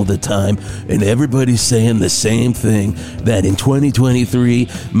all the time, and everybody's saying the same thing, that in 2023,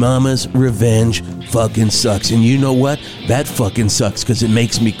 Mama's Revenge fucking sucks. And you know what? That fucking sucks, because it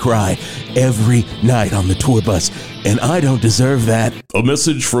makes me cry every night on the tour bus, and I don't deserve that. A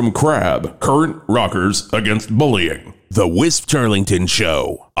message from Crab, current rockers against bullying. The Wisp Turlington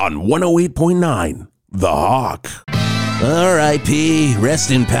Show on 108.9 The Hawk. R.I.P.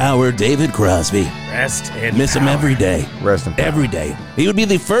 Rest in power, David Crosby. Rest in Miss power. him every day. Rest in power. Every day. He would be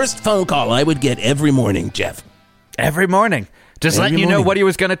the first phone call I would get every morning, Jeff. Every morning. Just letting you know what he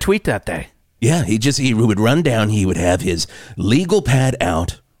was going to tweet that day. Yeah, he would run down. He would have his legal pad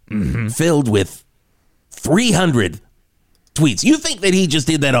out, filled with 300 tweets. You think that he just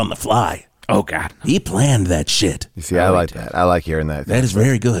did that on the fly? Oh, God. He planned that shit. You see, I like that. I like hearing that. That is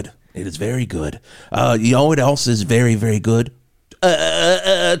very good. It is very good. You know what else is very, very good?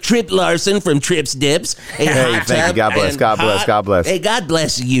 Trip Larson from Trips Dips. Hey, thank you. God bless. God bless. God bless. Hey, God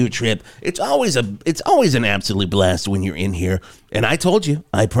bless you, Trip. It's always an absolute blast when you're in here. And I told you,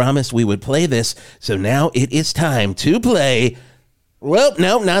 I promised we would play this. So now it is time to play. Well,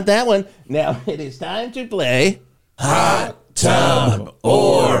 no, not that one. Now it is time to play Hot Tub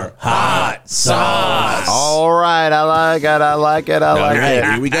or Hot Sauce. All right, I like it. I like it. I like it.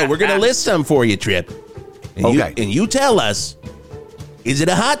 Here we go. We're going to list some for you, Trip. And okay. You tell us, is it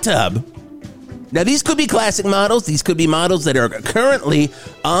a hot tub? Now, these could be classic models. These could be models that are currently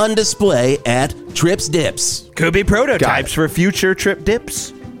on display at Trips Dips. Could be prototypes for future Trip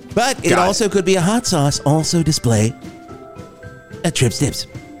Dips. But it also could be a hot sauce also displayed at Trips Dips.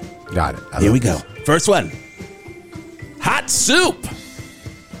 Got it. Here we go. First one. Hot soup.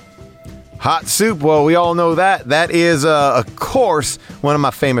 Hot soup. Well, we all know that. That is, of course, one of my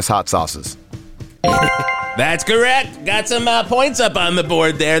famous hot sauces. That's correct. Got some points up on the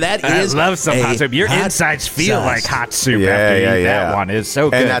board there. I love some hot soup. Your insides feel like hot soup after you eat that one. It's so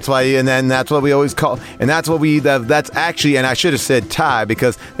good. And that's why, and then that's what we always call, and that's what that's actually, and I should have said tie,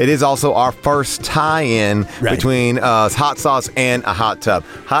 because it is also our first tie-in between hot sauce and a hot tub.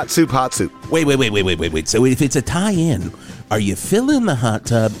 Hot soup, hot soup. Wait. So if it's a tie-in, are you filling the hot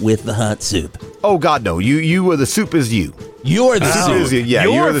tub with the hot soup? Oh, God, no. You the soup is you. You're the soup. Yeah,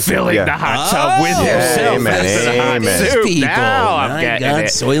 you're the filling soup, the hot tub with yourself. Amen. Soup. People. Now I'm getting it.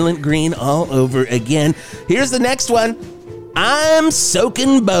 Soylent Green all over again. Here's the next one. I'm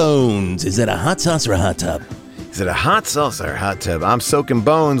soaking bones. Is it a hot sauce or a hot tub? Is it a hot sauce or a hot tub? I'm soaking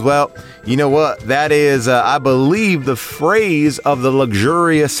bones. Well, you know what? That is, I believe, the phrase of the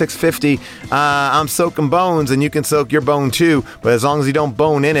luxurious 650. I'm soaking bones, and you can soak your bone too, but as long as you don't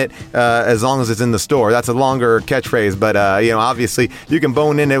bone in it, as long as it's in the store. That's a longer catchphrase, but obviously you can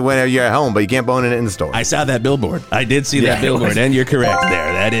bone in it when you're at home, but you can't bone in it in the store. I saw that billboard. I did see that billboard, and you're correct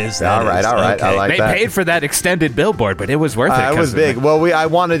there. That is all right. Okay. I like they that. paid for that extended billboard, but it was worth it. It was big. Well,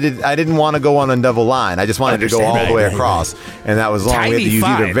 I didn't want to go on a double line. I just wanted to go all the way across, and that was long. Tiny we had to use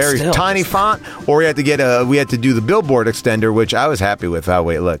either very tiny font, or we had to do the billboard extender, which I was happy with how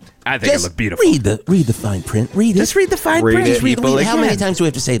it looked. I think it looked beautiful. Read the fine print. Read it. Just read the fine print. Just read. How many times do we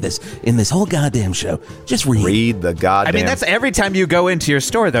have to say this in this whole goddamn show? Just read. Read the goddamn. I mean, that's every time you go into your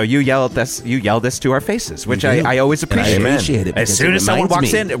store, though. You yell this to our faces, which I always appreciate. And I appreciate it. As soon as someone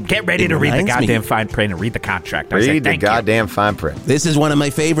walks in, get ready to read the goddamn fine print and read the contract. Read the goddamn fine print. This is one of my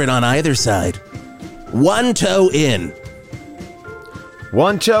favorite on either side. One toe in.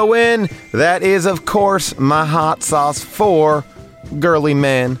 One toe in. That is, of course, my hot sauce for girly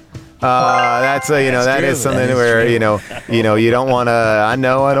men. That's that is something where you don't want to. I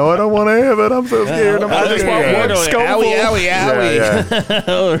don't want to have it. I'm so scared. I just want one scoville. Owie.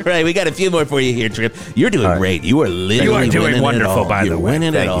 All right, we got a few more for you here, Trip. You're doing great. You are literally doing wonderful. By the way,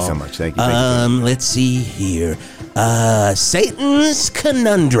 thank you so much. Thank you. Let's see here. Satan's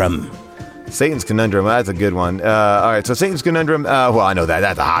Conundrum. Satan's Conundrum. That's a good one. All right, so Satan's Conundrum. Well, I know that.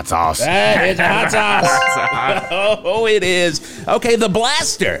 That's a hot sauce. That is a hot sauce. Oh, it is. Okay, the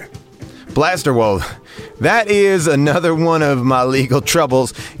Blaster. Blaster, well, that is another one of my legal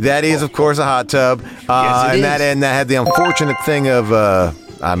troubles. That is, of course, a hot tub. And that had the unfortunate thing of,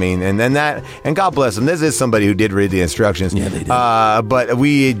 and God bless him. This is somebody who did read the instructions. Yeah, they did. But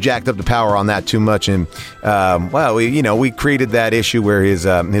we jacked up the power on that too much, and we created that issue where his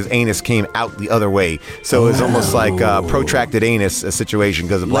anus came out the other way. So it was almost like a protracted anus situation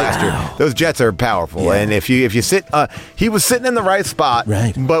because of Blaster. Those jets are powerful, and if you sit, he was sitting in the right spot,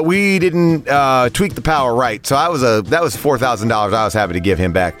 right? But we didn't tweak the power right. So that was $4,000. I was happy to give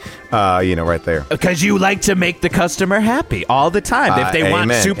him back, right there. Because you like to make the customer happy all the time. If they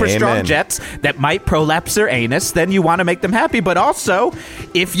want super strong jets that might prolapse their anus, then you want to make them happy. But also,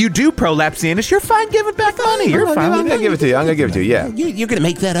 if you do prolapse the anus, you're fine giving back money. You're fine. I'm gonna give it to you. Yeah. You're gonna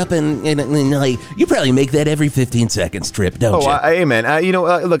make that up, and like you probably make that every 15 seconds, Trip, don't you? Amen.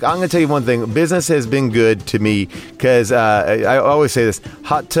 Look, I'm gonna tell you one thing. Business has been good to me because I always say this: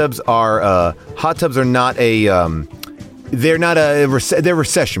 hot tubs are not a. They're not they're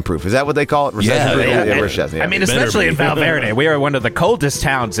recession proof. Is that what they call it? Recession proof? Yeah. Recession. I mean, especially in Val Verde, we are one of the coldest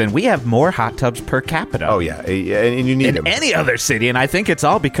towns, and we have more hot tubs per capita. Oh yeah, and you need them. Any other city, and I think it's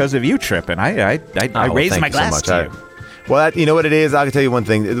all because of you, Trip. And I raise my glass to you. Well, you know what it is? I can tell you one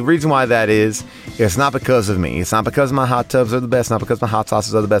thing. The reason why that is, it's not because of me. It's not because my hot tubs are the best. Not because my hot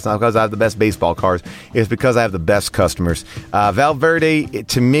sauces are the best. Not because I have the best baseball cards. It's because I have the best customers. Val Verde,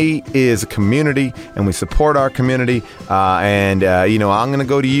 to me, is a community, and we support our community. I'm going to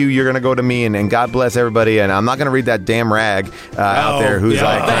go to you. You're going to go to me, and God bless everybody. And I'm not going to read that damn rag out there who's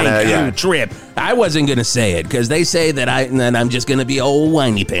thank you, Trip. I wasn't going to say it because they say that I'm just going to be old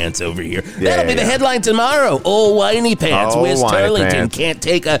whiny pants over here. That'll be the headline tomorrow. Old whiny pants. Wes Turlington can't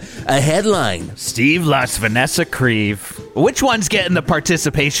take a headline. Steve lost Vanessa Creve. Which one's getting the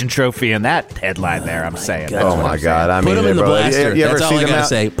participation trophy in that headline there, I'm saying? Oh, my God. I mean, put them in the blaster. You ever That's all I got to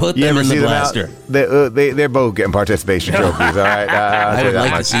say. Put them in the blaster. They're both getting participation trophies, all right? I would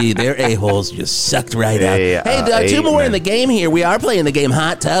like to see their a-holes just sucked right out. Hey, two more in the game here. We are playing the game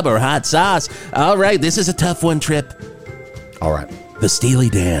Hot Tub or Hot Sauce. All right, this is a tough one, Trip. All right. The Steely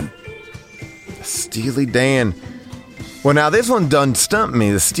Dan. Steely Dan. Well, now this one done stumped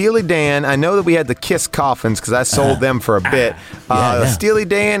me. The Steely Dan, I know that we had the Kiss coffins because I sold them for a bit. The Steely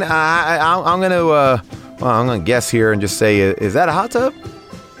Dan, I'm going to guess here and just say, is that a hot tub?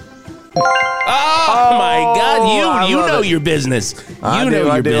 Oh my God! You know your business. You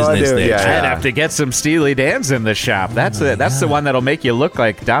know your business. I'd have to get some Steely Dans in the shop. That's the one that'll make you look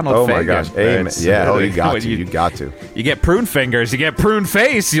like Donald Fagen. Oh my gosh! Amen. Yeah. You got to. You get prune fingers. You get prune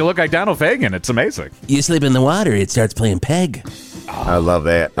face. You look like Donald Fagen. It's amazing. You slip in the water, it starts playing Peg. I love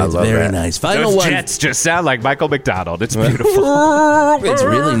that. It's very nice. Final Those one. Jets just sound like Michael McDonald. It's beautiful. It's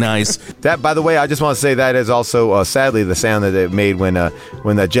really nice. That, by the way, I just want to say that is also sadly the sound that it made when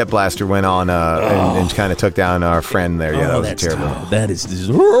the jet blaster went on and kind of took down our friend there. Yeah, that was terrible. That is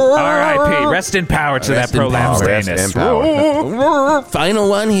R.I.P. Rest in power to that prolapsed anus. Final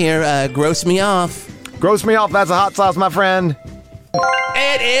one here. Gross me off. Gross me off. That's a hot sauce, my friend.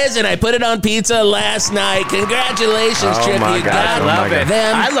 It is, and I put it on pizza last night. Congratulations, Trip. my You God. got Oh, my God.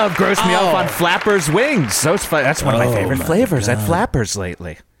 them. I love gross me up on Flappers wings. That's one of my favorite flavors at Flappers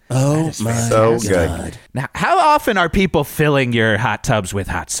lately. Oh my So God. good. Now, how often are people filling your hot tubs with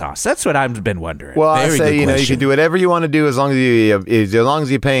hot sauce? That's what I've been wondering. Well, I Very say, good you question. can do whatever you want to do as long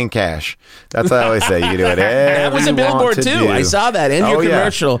as you're paying cash. That's what I always say. You can do whatever That was a you want billboard to too. do. I saw that in your yeah.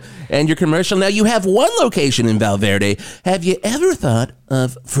 commercial. And your commercial. Now you have one location in Valverde. Have you ever thought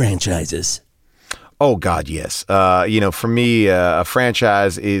of franchises? Oh God, yes. For me, a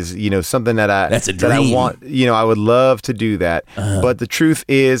franchise is something that I That's a that I dream. want. I would love to do that. But the truth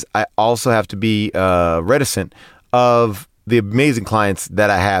is, I also have to be reticent of the amazing clients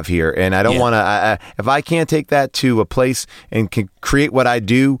that I have here, and I don't want to. If I can't take that to a place and can create what I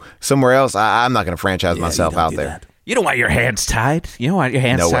do somewhere else, I'm not going to franchise myself out there. That. You don't want your hands tied. You don't want your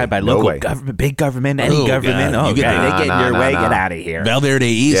hands No way. tied by No local way. government, big government, any Oh, government. God. Oh, You get- God, they get in your way. Get out of here. Valverde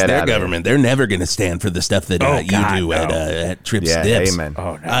East, Get their outta here. government, they're never going to stand for the stuff that Oh, you God, do no. at Trips Yeah, Dips. amen.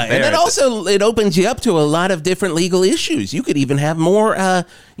 Oh, no. And then also it opens you up to a lot of different legal issues. You could even have more,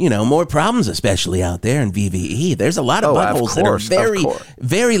 more problems, especially out there in VVE. There's a lot of buttholes that are very,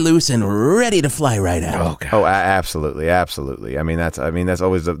 very loose and ready to fly right out. Oh, God. Oh, absolutely, absolutely. I mean, that's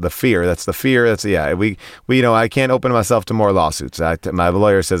always the fear. That's the fear. We I can't open myself to more lawsuits. My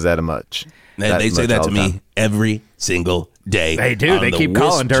lawyer says that much. They say that all to the me time. every single day. They do. on They the keep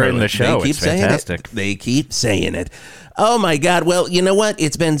calling Wisp during the Trailer. show. They keep It's saying fantastic. it. They keep saying it. Oh my God. Well, you know what?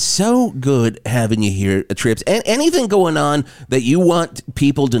 It's been so good having you here, Trips. And anything going on that you want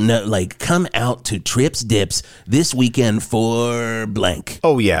people to know, like come out to Trips Dips this weekend for blank.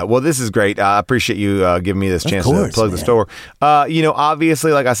 Oh yeah, well this is great. I appreciate you giving me this chance to plug the store.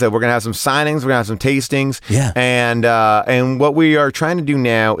 Obviously, like I said, we're gonna have some signings, we're gonna have some tastings. Yeah. And what we are trying to do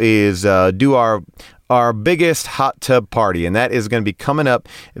now is do our biggest hot tub party, and that is going to be coming up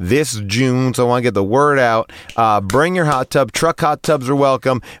this June. So I want to get the word out. Bring your hot tub. Truck hot tubs are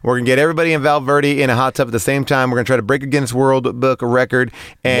welcome. We're going to get everybody in Valverde in a hot tub at the same time. We're going to try to break a Guinness World Book record.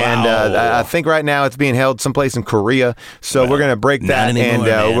 And I think right now it's being held someplace in Korea. So we're going to break that, anymore,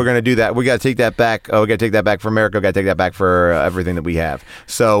 and we're going to do that. We got to take that back. We got to take that back for America. We got to take that back for everything that we have.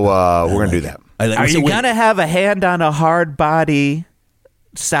 So we're going to do that. Are you going to have a hand on a hard body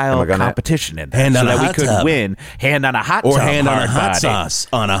style competition in there hand so on a that we hot could tub. win? Hand on a hot Or tub, hand on a hard hot body. sauce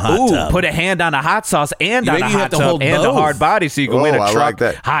on a hot tub. Put a hand on a hot sauce and on Maybe a you have hot to tub hold and a both. hard body so you can win a I truck like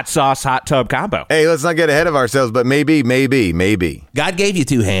that. hot sauce hot tub combo. Hey, let's not get ahead of ourselves, but maybe. God gave you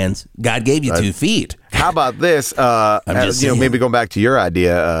two hands. God gave you 2 feet. How about this? Maybe going back to your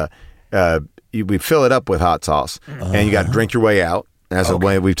idea, we fill it up with hot sauce, and you got to drink your way out. That's the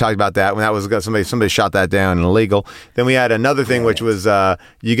way we've talked about that. When that was somebody shot that down and illegal. Then we had another thing, which was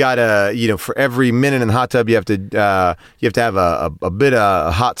you got to for every minute in the hot tub you have to have a bit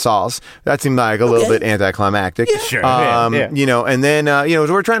of hot sauce. That seemed like a little bit anticlimactic. Yeah. Sure. And then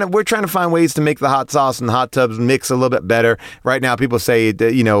we're trying to find ways to make the hot sauce and the hot tubs mix a little bit better. Right now, people say it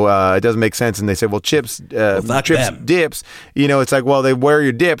doesn't make sense, and they say, well, chips dips. It's like, well, they wear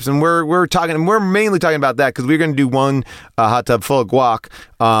your dips, and we're mainly talking about that because we're going to do one hot tub full of guac.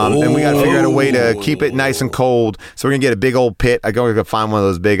 And we got to figure out a way to keep it nice and cold. So we're going to get a big old pit. I'm going to find one of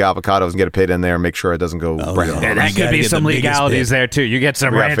those big avocados and get a pit in there and make sure it doesn't go brown. Yeah, that could be some legalities there, too. You get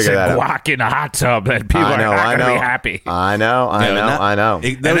some rancid guac in a hot tub, and people are not going to be happy. I know.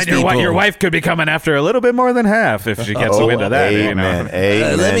 And then your wife could be coming after a little bit more than half if she gets wind of that. Amen.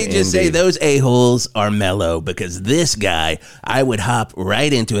 Let me just say those a-holes are mellow because this guy, I would hop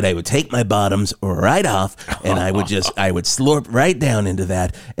right into it. I would take my bottoms right off and I would slurp right down into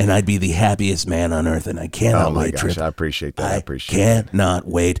that and I'd be the happiest man on earth, and I cannot wait. Gosh, I appreciate that. I cannot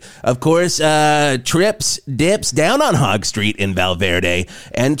wait. Of course, Trips Dips down on Hog Street in Valverde.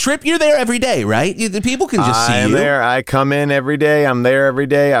 And Trip, you're there every day, right? The people can just see you. I'm there. I come in every day. I'm there every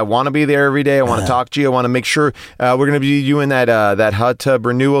day. I want to be there every day. I want to talk to you. I want to make sure we're going to be doing that hot tub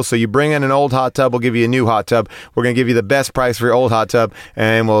renewal. So you bring in an old hot tub, we'll give you a new hot tub. We're going to give you the best price for your old hot tub,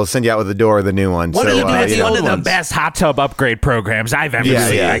 and we'll send you out with the door of the new one. One of the best hot tub upgrade programs I've ever seen.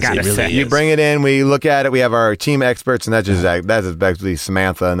 I gotta say, you bring it in, we look at it. We have our team experts, and that's basically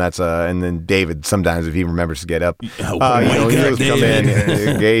Samantha, and and then David. Sometimes if he remembers to get up, come in.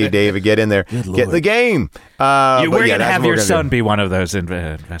 Hey, David, get in there, get in the game. We're gonna have your son be one of those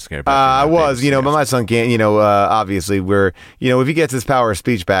investigators. I was, but my son can't. Obviously, we're, if he gets his power of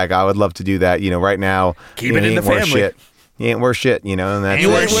speech back, I would love to do that. Right now, keep it in the family. Shit. He ain't worth shit, and that's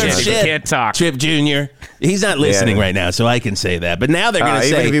shit. He can't talk. Trip Jr. He's not listening right now, so I can say that. But now they're going to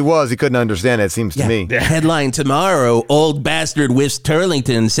say... Even if he was, he couldn't understand it, seems to me. Headline tomorrow, old bastard Wist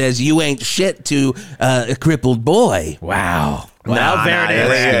Turlington says you ain't shit to a crippled boy. Wow.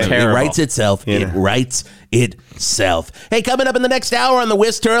 Valverde. It writes itself. Yeah. It writes itself. Hey, coming up in the next hour on the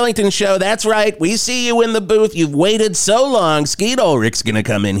Wist Turlington Show, that's right. We see you in the booth. You've waited so long. Skeet Ulrich's going to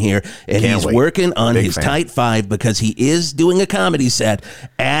come in here, and he's working on his Tight Five because he is doing a comedy set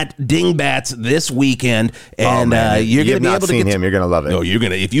at Dingbats this weekend. And you're going to be able to get him. You're going to love it. Oh, you're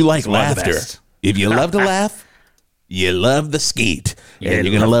going to. If you like laughter, if you love to laugh, you love the Skeet. And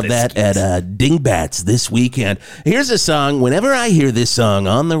you're going to love that at Dingbats this weekend. Here's a song. Whenever I hear this song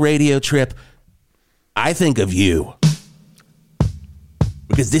on the radio trip, I think of you.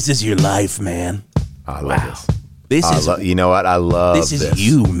 Because this is your life, man. I love this. You know what? I love this. This is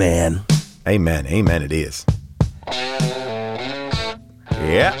you, man. Amen. Amen. It is.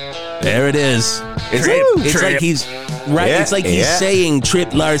 Yeah. There it is. It's like he's... Right, yeah, it's like he's saying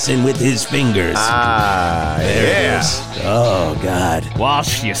Trip Larson with his fingers. There it is. Oh, God.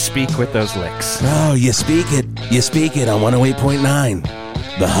 Walsh, you speak with those licks. Oh, you speak it. You speak it on 108.9.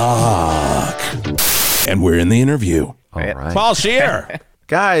 The Hawk. And we're in the interview. All right. Paul Scheer.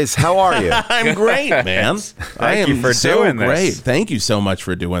 Guys, how are you? I'm great, man. Thank you for doing this. Great. Thank you so much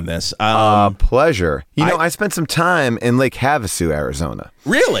for doing this. Pleasure. You know, I spent some time in Lake Havasu, Arizona.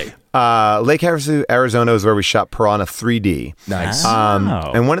 Really? Lake Havasu, Arizona is where we shot Piranha 3D. Nice.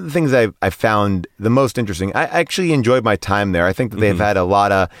 And one of the things I found the most interesting, I actually enjoyed my time there. I think that they've had a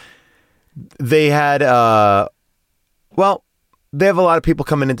lot of, they have a lot of people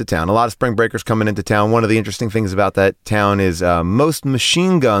coming into town, a lot of spring breakers coming into town. One of the interesting things about that town is most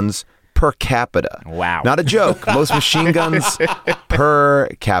machine guns per capita. Wow. Not a joke. Most machine guns per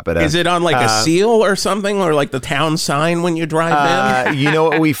capita. Is it on like a seal or something, or like the town sign when you drive in? You know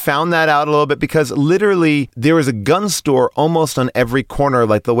what? We found that out a little bit because literally there was a gun store almost on every corner,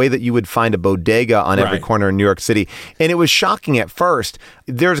 like the way that you would find a bodega on every corner in New York City. And it was shocking at first.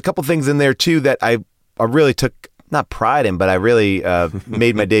 There's a couple things in there too that I really took not pride in, but I really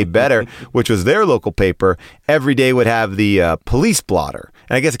made my day better, which was their local paper. Every day would have the police blotter.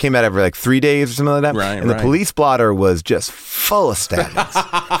 And I guess it came out every like 3 days or something like that. Right, the police blotter was just full of stabbings.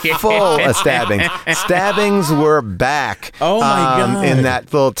 Full of stabbings. Stabbings were back my God. in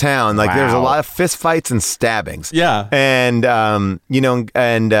that little town. Like there's a lot of fist fights and stabbings. Yeah. And,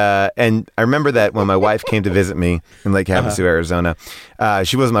 and I remember that when my wife came to visit me in Lake Havasu, Arizona,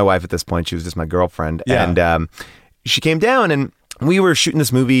 she wasn't my wife at this point. She was just my girlfriend. Yeah. And she came down and we were shooting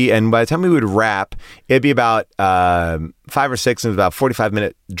this movie, and by the time we would wrap, it'd be about 5 or 6, and it was about a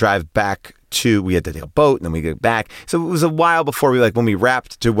 45-minute drive back to, we had to take a boat, and then we get back. So it was a while before when we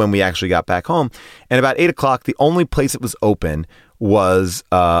wrapped to when we actually got back home. And about 8 o'clock, the only place that was open was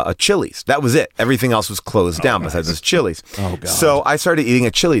a Chili's. That was it. Everything else was closed down besides this Chili's. Oh, God. So I started eating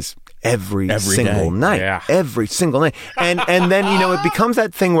at Chili's every single night. Yeah. Every single night. And then, it becomes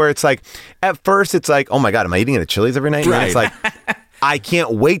that thing where it's like, at first it's like, oh my God, am I eating at a Chili's every night? And then it's like, I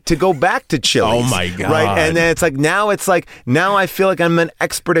can't wait to go back to Chili's. Oh my God. Right. And then it's like, now I feel like I'm an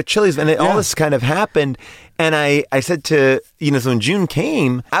expert at Chili's. And all this kind of happened. And I said to, so when June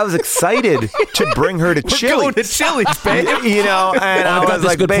came, I was excited to bring her to Chili's. We're going to Chili's, babe. And I was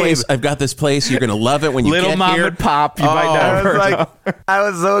like, babe, I've got this place. You're going to love it when you Little get mom here. and pop. You might never know. I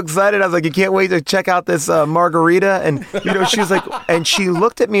was so excited. I was like, you can't wait to check out this margarita. And, she was like, and she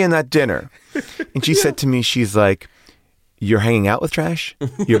looked at me in that dinner and she said to me, she's like, you're hanging out with trash?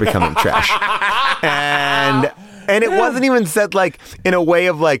 You're becoming trash. And it wasn't even said like in a way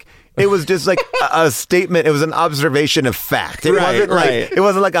of like, it was just like a statement. It was an observation of fact. It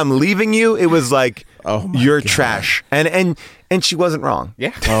wasn't like I'm leaving you. It was like, you're trash. And she wasn't wrong.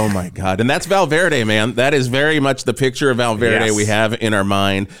 Yeah. Oh my God. And that's Valverde, man. That is very much the picture of Valverde we have in our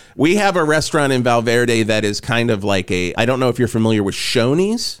mind. We have a restaurant in Valverde that is kind of like I don't know if you're familiar with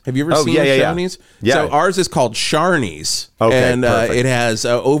Shoney's. Have you ever seen Shoney's? Yeah. So ours is called Sharney's. Okay, and it has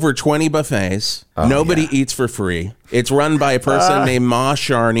over 20 buffets. Nobody eats for free. It's run by a person named Ma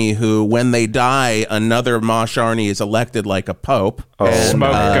Sharney, who, when they die, another Ma Sharney is elected like a pope.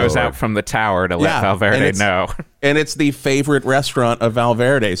 Smoke goes out from the tower to let Valverde know. And it's the favorite restaurant of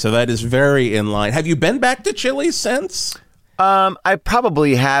Valverde, so that is very in line. Have you been back to Chili's since? I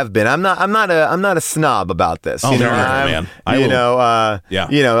probably have been. I'm not a snob about this. Oh, man. I'm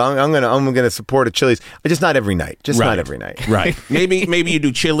gonna support a Chili's. Just not every night. Not every night. Right. Maybe you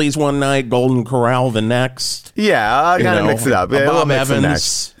do Chili's one night, Golden Corral the next. Yeah, I kind of mix it up. Bob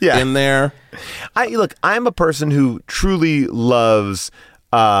Evans in there. I'm a person who truly loves.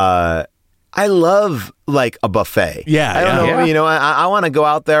 I love like a buffet. Yeah, I don't know. I want to go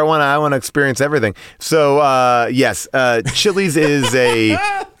out there. I want to experience everything. So yes, Chili's is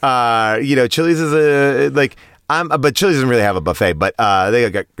Chili's is But Chili's doesn't really have a buffet, but they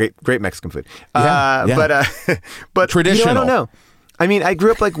got great Mexican food. But traditional. I don't know. I mean, I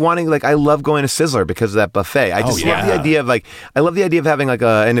grew up I love going to Sizzler because of that buffet. I just love the idea of having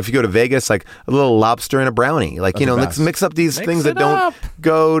and if you go to Vegas, like a little lobster and a brownie, let's mix up these things that don't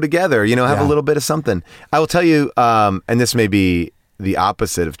go together, have a little bit of something. I will tell you, and this may be the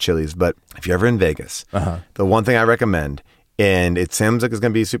opposite of Chili's, but if you're ever in Vegas, the one thing I recommend, and it seems like it's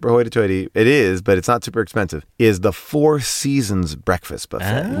going to be super hoity-toity. It is, but it's not super expensive, is the Four Seasons breakfast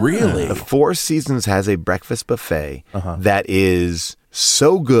buffet. Really? The Four Seasons has a breakfast buffet that is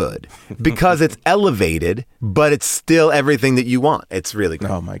so good because it's elevated, but it's still everything that you want. It's really good.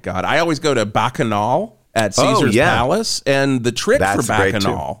 Oh, my God. I always go to Bacchanal at Caesar's Palace, and the trick for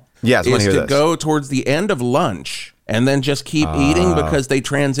Bacchanal is to go towards the end of lunch and then just keep eating because they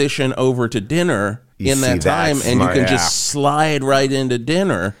transition over to dinner in that time, and you can just slide right into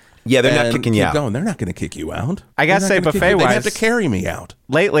dinner. Yeah, they're not kicking you out. They're not going to kick you out. I got to say, buffet-wise, they have to carry me out.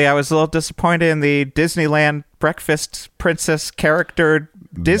 Lately, I was a little disappointed in the Disneyland breakfast princess character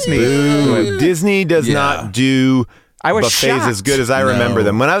Disney. Ooh, Disney does not do buffets shocked. as good as I remember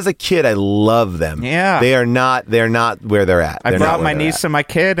them. When I was a kid, I loved them. Yeah. They're not where they're at. I brought my niece and my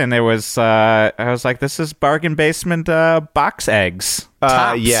kid, and it was, I was like, this is bargain basement box eggs.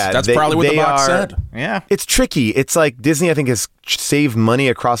 Yeah, that's probably what the box said. Yeah, it's tricky. It's like Disney, I think, has saved money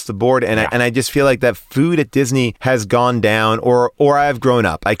across the board, and I just feel like that food at Disney has gone down, or I've grown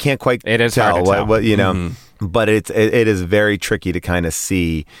up. I can't quite tell what you know, but it is very tricky to kind of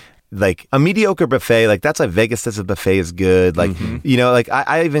see. Like a mediocre buffet, like that's like Vegas does a buffet is good. Like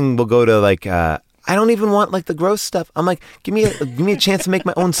I even will go to I don't even want like the gross stuff. I'm like, give me a chance to make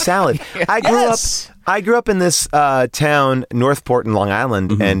my own salad. I grew up in this town, Northport in Long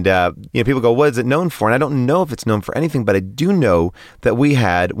Island, and people go, what is it known for? And I don't know if it's known for anything, but I do know that we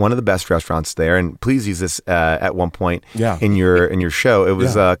had one of the best restaurants there. And please use this at one point in your show. It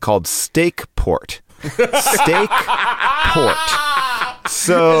was called Steakport. Steakport.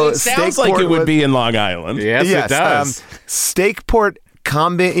 So it sounds like it would be in Long Island. Yes, it does. Steakport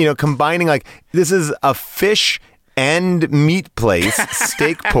combining like this is a fish and meat place,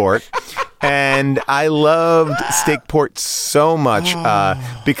 Steakport. And I loved Steakport so much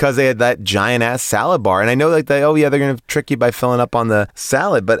because they had that giant ass salad bar. And I know they're going to trick you by filling up on the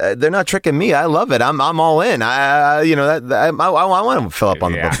salad, but they're not tricking me. I love it. I'm all in. I want to fill up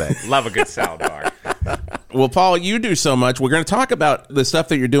on the buffet. Love a good salad bar. Well, Paul, you do so much. We're going to talk about the stuff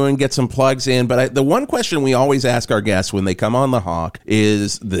that you're doing, get some plugs in. But the one question we always ask our guests when they come on the Hawk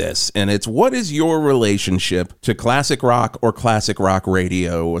is this, and it's what is your relationship to classic rock or classic rock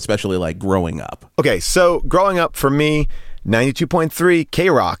radio, especially like growing up? Okay, so growing up for me, 92.3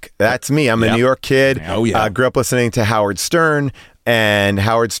 K-Rock. That's me. I'm a New York kid. Oh, yeah. Grew up listening to Howard Stern. And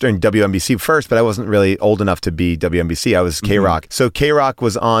Howard Stern, WNBC first, but I wasn't really old enough to be WNBC. I was K-Rock. So K-Rock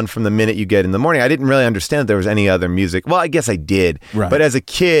was on from the minute you get in the morning. I didn't really understand that there was any other music. Well, I guess I did. Right. But as a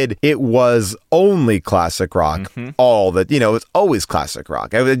kid, it was only classic rock. All that, it was always classic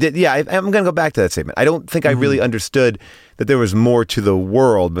rock. I'm going to go back to that statement. I don't think I really understood that there was more to the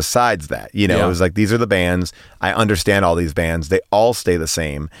world besides that. It was like, these are the bands. I understand all these bands. They all stay the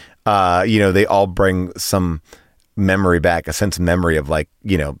same. They all bring some memory back, a sense of memory of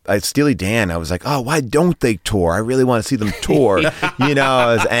Steely Dan. I was like, oh, why don't they tour? I really want to see them tour. I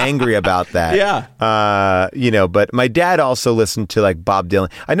was angry about that. But my dad also listened to like Bob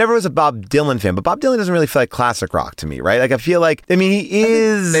Dylan. I never was a Bob Dylan fan, but Bob Dylan doesn't really feel like classic rock to me, right? Like I feel like, he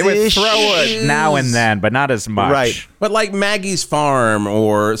is. They would throw it now and then, but not as much. Right. But like Maggie's Farm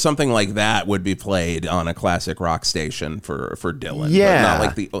or something like that would be played on a classic rock station for Dylan.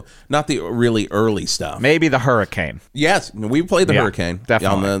 Yeah. But not the really early stuff. Maybe the Hurricane. Yes, we played the Hurricane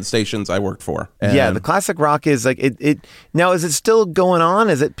definitely. on the stations I worked for. The classic rock is like it. Now, is it still going on?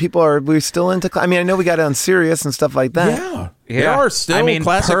 Is it we still into? I know we got it on Sirius and stuff like that. Yeah. There are still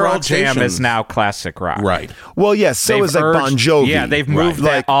classic Pearl rock Jam stations. is now classic rock. Right. Well, yes, so is like Bon Jovi. Yeah, they've moved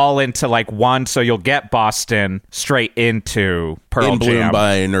that all into like one, so you'll get Boston straight into Pearl In Bloom Jam.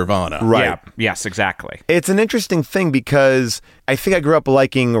 by Nirvana. Right. Yeah, yes, exactly. It's an interesting thing because I think I grew up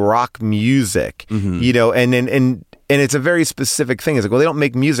liking rock music, and it's a very specific thing. It's like, well, they don't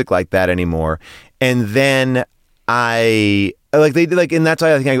make music like that anymore. And then I they did and that's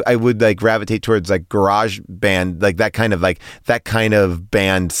why I think I would gravitate towards garage band, that kind of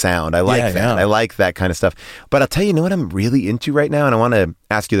band sound. I like that. Yeah. I like that kind of stuff. But I'll tell you, what I'm really into right now, and I want to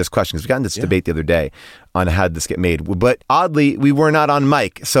ask you this question because we got in this debate the other day on how did this get made. But oddly, we were not on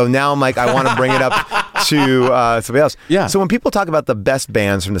mic, so now I'm like, I want to bring it up to somebody else. Yeah. So when people talk about the best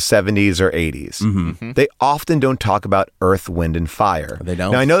bands from the 70s or 80s, they often don't talk about Earth, Wind, and Fire. They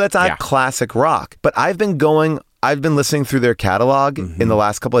don't. Now, I know that's not classic rock, but I've been listening through their catalog in the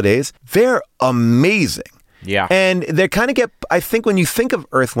last couple of days. They're amazing. Yeah. And they kind of I think when you think of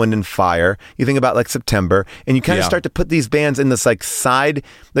Earth, Wind, and Fire, you think about like September, and you kind of start to put these bands in this like side,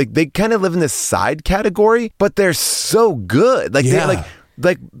 like they kind of live in this side category, but they're so good. Like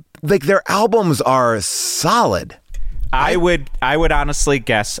they their albums are solid. I would honestly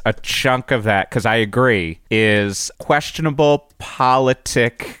guess a chunk of that, because I agree, is questionable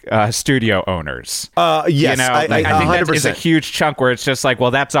politic studio owners. Yes, I think 100%. that is a huge chunk where it's just like,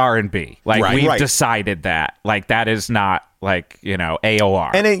 well, that's R&B. Like we've Right. decided that. Like that is not like,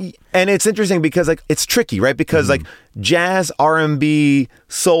 AOR. And it's interesting because like it's tricky, right? Because like jazz, R&B,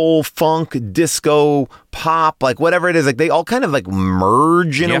 soul, funk, disco, pop, like whatever it is, like they all kind of like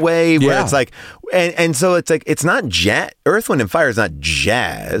merge in a way where it's like, and so it's like it's not jazz. Earth, Wind, and Fire is not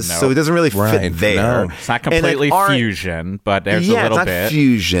jazz, so it doesn't really fit there. No. It's not completely fusion, but there's a little it's not bit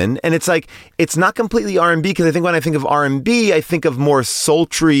fusion, and it's like it's not completely R&B, because I think when I think of R&B, I think of more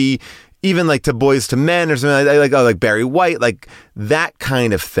sultry. Even like to Boys to Men or something like Barry White, like that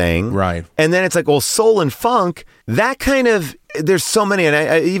kind of thing. Right. And then it's like, well, soul and funk, that kind of, there's so many. And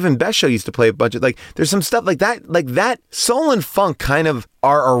I even Best Show used to play a bunch of, like, there's some stuff like that soul and funk kind of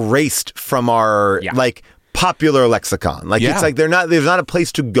are erased from our, like, popular lexicon. Like, it's like there's not a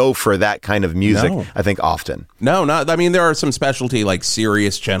place to go for that kind of music, I think, often. No, I mean, there are some specialty, like,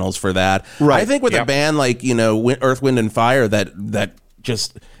 serious channels for that. Right. I think with a band like, Earth, Wind, and Fire, that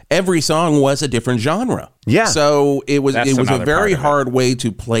just... every song was a different genre. Yeah. So it was a very part hard way to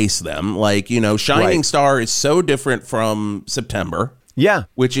place them. Like, Shining Star is so different from September. Yeah.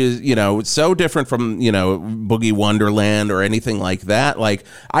 Which is, so different from, Boogie Wonderland or anything like that. Like,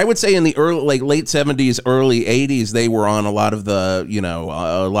 I would say in the late 70s, early 80s, they were on a lot of the,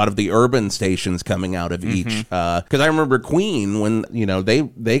 a lot of the urban stations coming out of each. Because I remember Queen, when,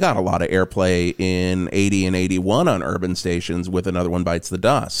 they got a lot of airplay in 80 and 81 on urban stations with Another One Bites the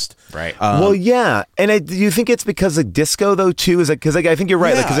Dust. Right. Well, yeah. And do you think it's because of disco, though, too? Is it because, like, I think you're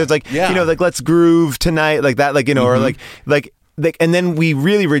right. Because it's like, like, let's groove tonight, like that, like, or like, and then we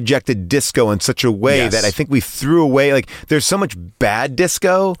really rejected disco in such a way that I think we threw away, like, there's so much bad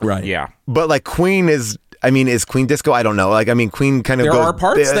disco. Right. Yeah. But, like, Queen is Queen disco? I don't know. Like, I mean, Queen kind of there goes... are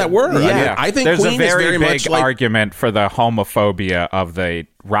parts that were. Yeah. I think there's Queen a very, is very big much like... argument for the homophobia of the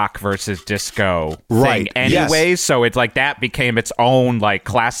rock versus disco right. thing anyways, so it's like that became its own like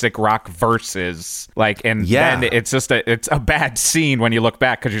classic rock versus like, and then it's just it's a bad scene when you look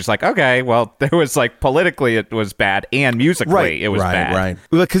back, because you're just like, okay, well, there was like politically it was bad and musically it was bad. Right.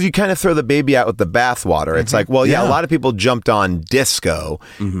 Because you kind of throw the baby out with the bathwater. It's like, well, a lot of people jumped on disco,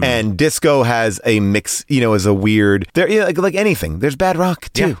 and disco has a mix, is a weird, like anything, there's bad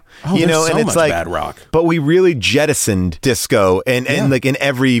rock too. Oh, there's so and it's much like bad rock. But we really jettisoned disco and like in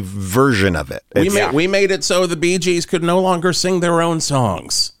every version of it. We made it so the Bee Gees could no longer sing their own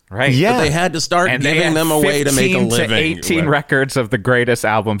songs. Right. Yeah. But they had to start giving them a way to make a living. 15 to 18 records of the greatest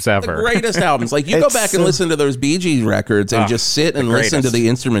albums ever. The greatest albums. Like, you go back and listen to those Bee Gees records and just sit and listen to the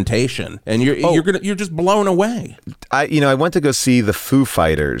instrumentation, and you're just blown away. I went to go see the Foo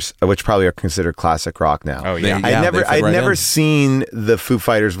Fighters, which probably are considered classic rock now. Oh yeah. I'd never seen the Foo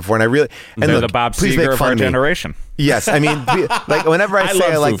Fighters before, and I really they're the Bob Seger of our generation. Yes, I mean, like whenever I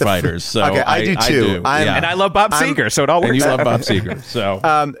say I like Foo Fighters, so okay, I do too. And I love Bob Seger, so it all works. And you love Bob Seger, so.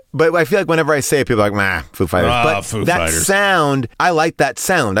 But I feel like whenever I say it, people are like, Foo Fighters. But Foo that Fighters. sound, I like that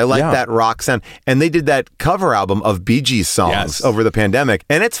sound. I like that rock sound. And they did that cover album of Bee Gees songs over the pandemic,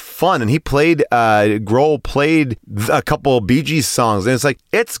 and it's fun. And he played, Grohl played a couple Bee Gees songs, and it's like,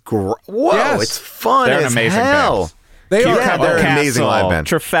 it's it's fun They're an as amazing hell. band. They're Castle, an amazing live band.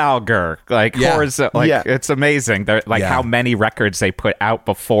 Trafalgar, it's amazing. They're how many records they put out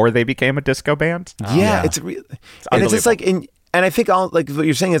before they became a disco band. It's just like, and I think all like what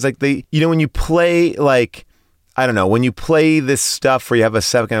you're saying is like when you play like, I don't know, when you play this stuff where you have a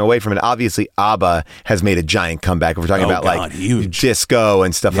second away from it, obviously ABBA has made a giant comeback. If we're talking about like disco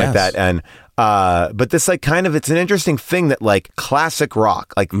and stuff like that, and but this like kind of, it's an interesting thing that like classic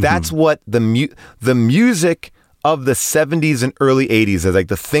rock, like that's what the music of the 70s and early 80s is like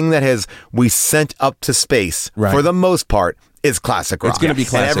the thing that we sent up to space for the most part is classic rock. It's going to be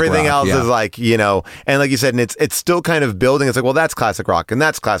classic rock. And everything rock, else is like, and like you said, and it's still kind of building. It's like, well, that's classic rock and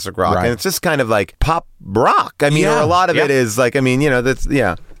that's classic rock. And it's just kind of like pop rock. I mean, or a lot of it is like, I mean, that's,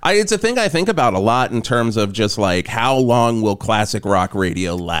 it's a thing I think about a lot in terms of just like, how long will classic rock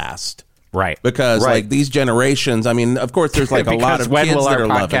radio last? Right. Because like these generations, I mean, of course, there's like a lot of when kids will that our are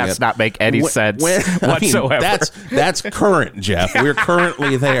loving podcast it. not make any sense whatsoever? I mean, that's current, Jeff. We're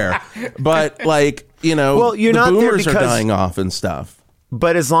currently there, but like well, you're the not there boomers are because- dying off and stuff.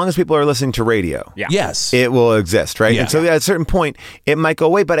 But as long as people are listening to radio, yes, it will exist, right? Yeah. And so at a certain point, it might go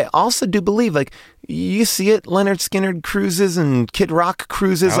away. But I also do believe, like, you see it, Leonard Skinner cruises and Kid Rock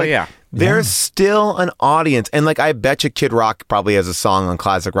cruises. Oh, like, yeah. there's still an audience. And, like, I bet you Kid Rock probably has a song on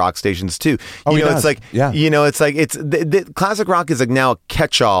classic rock stations, too. Oh, he does. It's like, it's the classic rock is like now a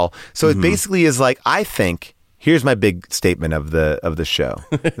catch-all. So it basically is like, I think... Here's my big statement of the show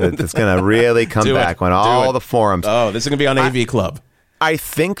that's going to really come back on all the forums. Oh, this is going to be on AV Club. I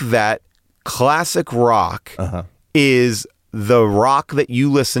think that classic rock is the rock that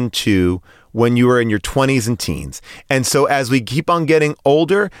you listen to when you were in your 20s and teens. And so as we keep on getting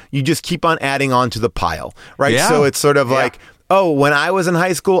older, you just keep on adding on to the pile, right? Yeah. So it's sort of like, oh, when I was in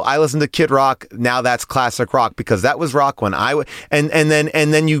high school, I listened to Kid Rock. Now that's classic rock because that was rock when I and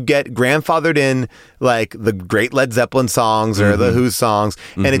then you get grandfathered in like the great Led Zeppelin songs or the Who songs,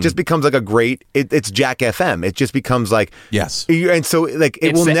 and it just becomes like a great. It's Jack FM. It just becomes like and so like it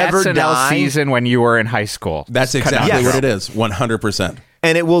it's will the never SNL die. season when you were in high school. That's exactly what it is. 100%.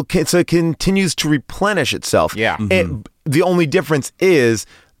 And it will so it continues to replenish itself. Yeah. The only difference is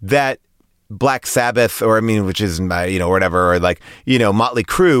that Black Sabbath, or I mean, which is whatever, or like Motley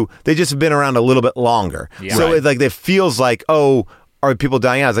Crue, they just have been around a little bit longer. Yeah. So it feels like, oh, are people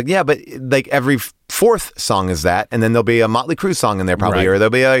dying out? It's like, yeah, but like every fourth song is that, and then there'll be a Motley Crue song in there probably, or there'll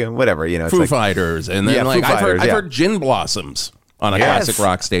be a whatever, it's Foo like, Fighters, and then Foo Fighters, I've heard Gin Blossoms on a classic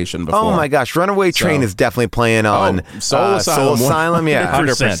rock station before. Oh my gosh, Runaway Train is definitely playing on Soul Asylum, yeah,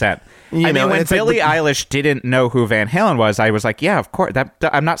 100%. I mean, when Billie Eilish didn't know who Van Halen was, I was like, yeah, of course.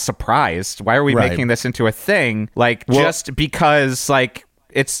 I'm not surprised. Why are we making this into a thing? Like, just because, like,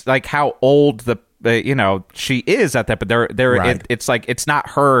 it's like how old she is at that, but it's like it's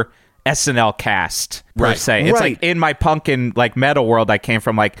not her SNL cast per se. It's like in my punk and like metal world, I came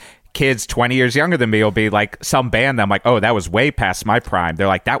from like kids 20 years younger than me will be like some band that I'm like, oh, that was way past my prime. They're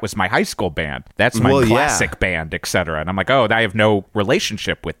like, that was my high school band. That's my classic band, etc. And I'm like, oh, I have no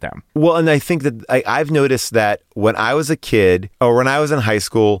relationship with them. Well, and I think that I've noticed that when I was a kid or when I was in high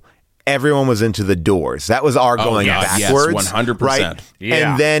school, everyone was into the Doors. That was our going backwards. Yes, 100%. Right?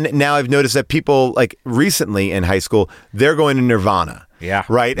 Yeah. And then now I've noticed that people like recently in high school, they're going to Nirvana. Yeah.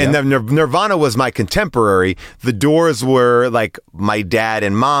 Right. And then Nirvana was my contemporary. The Doors were like my dad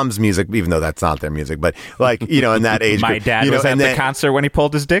and mom's music, even though that's not their music, but like, in that age. My dad was at the concert when he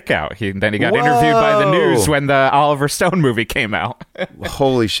pulled his dick out. Then he got Whoa. interviewed by the news when the Oliver Stone movie came out.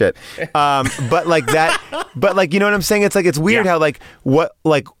 Holy shit. But like that, but like, you know what I'm saying? It's like, it's weird how like what,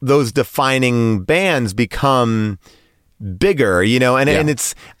 like those defining bands become bigger, and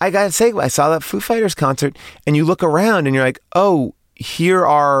it's, I gotta say, I saw that Foo Fighters concert and you look around and you're like, oh, here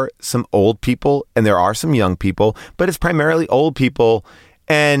are some old people and there are some young people, but it's primarily old people.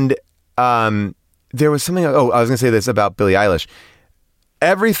 And there was something, I was going to say this about Billie Eilish.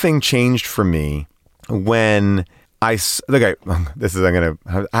 Everything changed for me when I had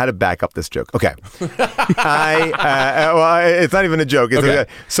to back up this joke. Okay. It's not even a joke.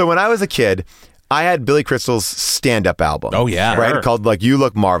 It's so when I was a kid, I had Billy Crystal's stand-up album. Oh, yeah. Right? Sure. Called, like, You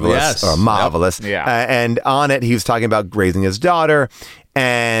Look Marvelous. Yes. Or Marvelous. Yep. Yeah. And on it, he was talking about raising his daughter,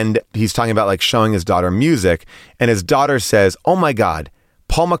 and he's talking about, like, showing his daughter music. And his daughter says, oh, my God,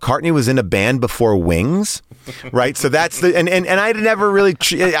 Paul McCartney was in a band before Wings, right? So that's the and I never really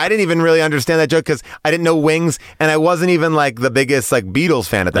I didn't even really understand that joke because I didn't know Wings and I wasn't even like the biggest like Beatles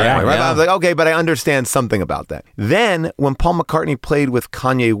fan at that point, right? Yeah. I was like, okay, but I understand something about that. Then when Paul McCartney played with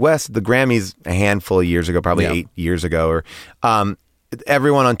Kanye West at the Grammys a handful of years ago, probably 8 years ago, or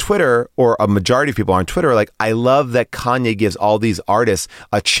everyone on Twitter, or a majority of people on Twitter, are like, I love that Kanye gives all these artists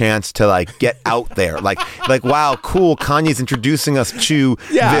a chance to like get out there. like, wow, cool. Kanye's introducing us to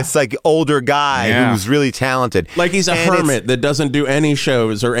this like older guy who's really talented. Like he's a hermit that doesn't do any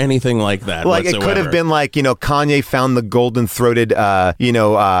shows or anything like that. Like whatsoever. It could have been like, Kanye found the golden-throated,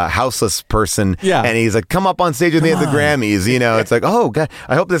 houseless person. Yeah. And he's like, come up on stage with me at the Grammys. It's like, oh God,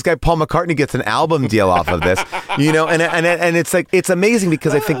 I hope this guy Paul McCartney gets an album deal off of this. And it's like, it's amazing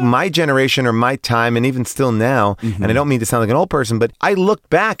because I think my generation or my time, and even still now, and I don't mean to sound like an old person, but I looked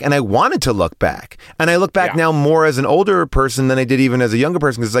back and I wanted to look back. And I look back now more as an older person than I did even as a younger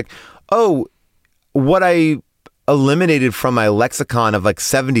person, because it's like, oh, what I eliminated from my lexicon of like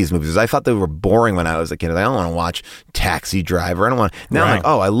 70s movies. I thought they were boring when I was a kid. I don't want to watch Taxi Driver. I don't want. Now I'm like,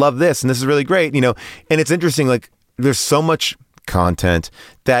 oh, I love this and this is really great. And it's interesting. Like there's so much content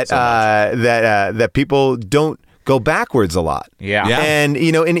that that people don't go backwards a lot. Yeah. And,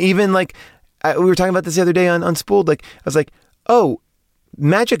 and even like, we were talking about this the other day on Unspooled. Like, I was like, oh,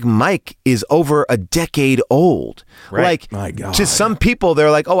 Magic Mike is over a decade old. Right. Like, my God. To some people,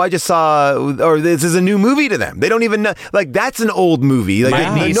 they're like, oh, I just saw, or this is a new movie to them. They don't even know. Like, that's an old movie. Like,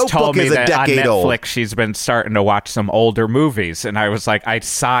 My The niece Notebook told me is a that on decade Netflix old. she's been starting to watch some older movies, and I was like, I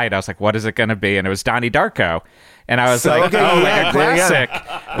sighed. I was like, what is it going to be? And it was Donnie Darko. And I was like, okay, like yeah, a classic.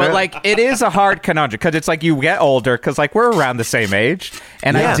 But like, it is a hard conundrum because it's like you get older because like we're around the same age.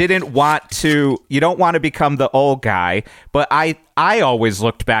 And I didn't want to, you don't want to become the old guy. But I always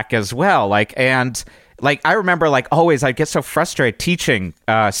looked back as well. Like, and like, I remember like always I'd get so frustrated teaching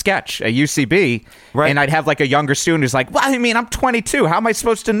sketch at UCB. Right. And I'd have like a younger student who's like, well, I mean, I'm 22. How am I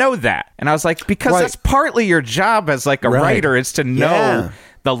supposed to know that? And I was like, because that's partly your job as like a writer is to know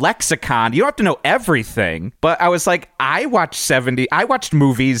the lexicon. You don't have to know everything, but I was like, I watched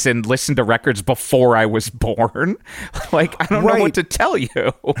movies and listened to records before I was born. Like, I don't know what to tell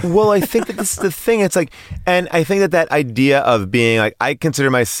you. Well, I think that this is the thing. It's like, and I think that idea of being like, I consider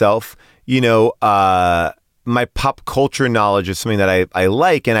myself, my pop culture knowledge is something that I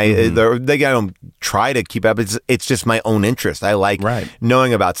like, and I don't try to keep up. It's just my own interest. I like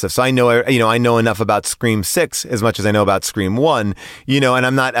knowing about stuff. So I know enough about Scream 6 as much as I know about Scream 1. And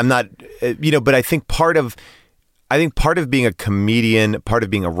I'm not. But I think part of being a comedian, part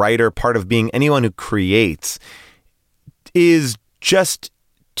of being a writer, part of being anyone who creates, is just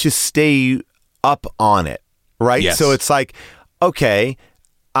to stay up on it, right? Yes. So it's like, okay.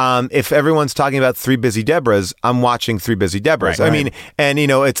 If everyone's talking about Three Busy Debras, I'm watching Three Busy Debras. Right, I mean, and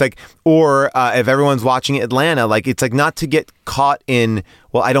it's like, or if everyone's watching Atlanta, like it's like not to get caught in,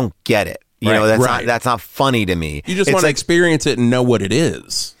 well, I don't get it. That's not funny to me. You just want to experience it and know what it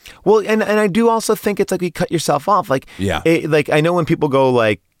is. Well, and I do also think it's like you cut yourself off. Like, like I know when people go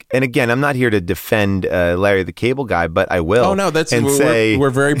like, and again, I'm not here to defend Larry the Cable Guy, but I will. Oh no, we're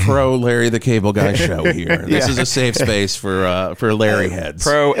very pro Larry the Cable Guy show here. This is a safe space for Larry heads.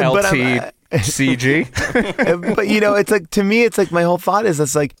 Pro LT CG. But it's like, to me, it's like my whole thought is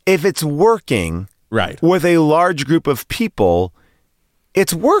it's like, if it's working with a large group of people,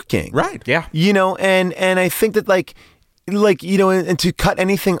 it's working. Right. Yeah. And I think that like and to cut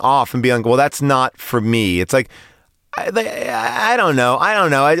anything off and be like, well, that's not for me. It's like, I don't know.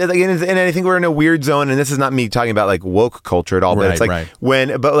 And I think we're in a weird zone, and this is not me talking about like woke culture at all, but it's like when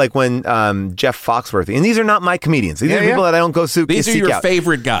Jeff Foxworthy, and these are not my comedians. These are people that I don't go seek out. These are your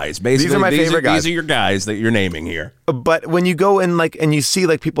favorite guys, basically. These are my favorite guys. These are your guys that you're naming here. But when you go and like, and you see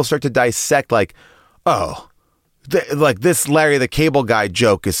like people start to dissect like, oh, like this Larry the Cable Guy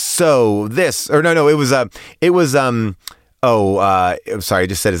joke is so this, or no, it was sorry, I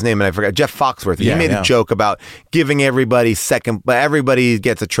just said his name and I forgot. Jeff Foxworthy. He made a joke about giving everybody everybody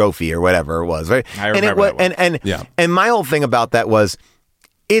gets a trophy or whatever it was, right? I remember and my whole thing about that was,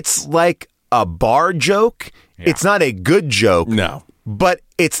 it's like a bar joke. Yeah. It's not a good joke. No. But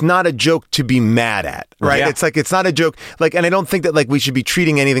it's not a joke to be mad at, right? Yeah. It's like, it's not a joke. Like, and I don't think that like we should be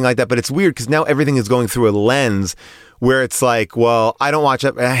treating anything like that, but it's weird because now everything is going through a lens where it's like, well, I don't watch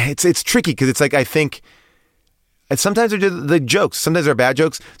it. It's tricky because it's like, I think, and sometimes they're just the jokes. Sometimes they're bad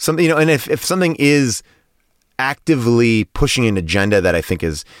jokes. And if something is actively pushing an agenda that I think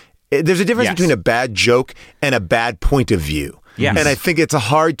is, there's a difference between a bad joke and a bad point of view. Yes. And I think it's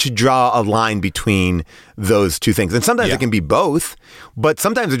hard to draw a line between those two things. And sometimes it can be both, but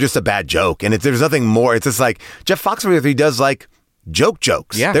sometimes it's just a bad joke. And there's nothing more. It's just like Jeff Foxworthy, he does like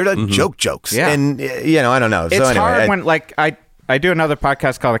jokes. Yeah. They're like jokes. Yeah. And, I don't know. It's so anyway, hard when like I do another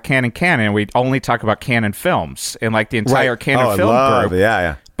podcast called The Canon, and we only talk about Canon films and like the entire Canon film group.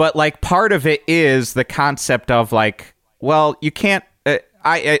 Yeah. But like part of it is the concept of like, well, you can't.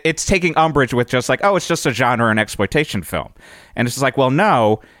 It's taking umbrage with just like, oh, it's just a genre and exploitation film, and it's just like, well,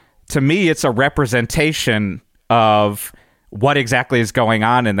 no. To me, it's a representation of what exactly is going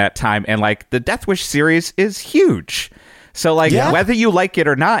on in that time, and like the Death Wish series is huge. So, like, whether you like it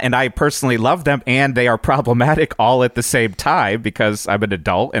or not, and I personally love them, and they are problematic all at the same time because I'm an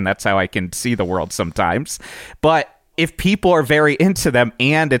adult, and that's how I can see the world sometimes. But if people are very into them,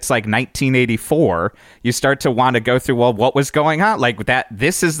 and it's like 1984, you start to want to go through, well, what was going on? Like,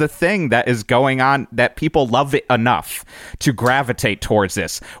 this is the thing that is going on, that people love it enough to gravitate towards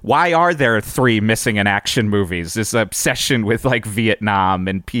this. Why are there 3 missing in action movies? This obsession with, like, Vietnam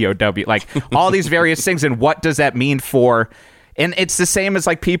and POW, like, all these various things, and what does that mean for... And it's the same as,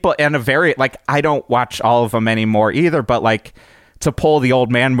 like, people, and like, I don't watch all of them anymore either, but, like... to pull the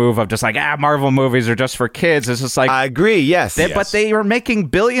old man move of just like, Marvel movies are just for kids. It's just like, I agree. Yes. But they are making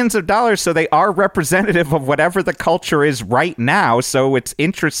billions of dollars. So they are representative of whatever the culture is right now. So it's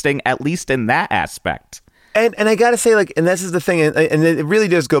interesting, at least in that aspect. And I got to say, like, and this is the thing, and it really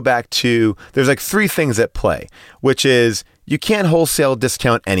does go back to, there's like three things at play, which is you can't wholesale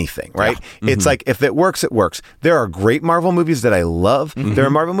discount anything, right? Yeah. It's like, if it works, it works. There are great Marvel movies that I love. There are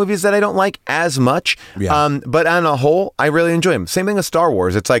Marvel movies that I don't like as much. Yeah. But on a whole, I really enjoy them. Same thing with Star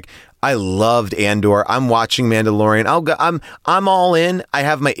Wars. It's like, I loved Andor. I'm watching Mandalorian. I'm all in. I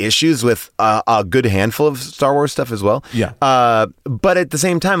have my issues with a good handful of Star Wars stuff as well. Yeah. But at the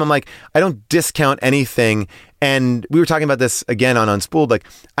same time, I'm like, I don't discount anything. And we were talking about this again on Unspooled. Like,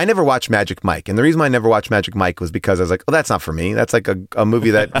 I never watched Magic Mike. And the reason why I never watched Magic Mike was because I was like, oh, that's not for me. That's like a movie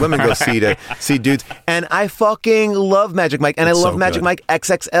that women go see to see dudes. And I fucking love Magic Mike. And I love Magic Mike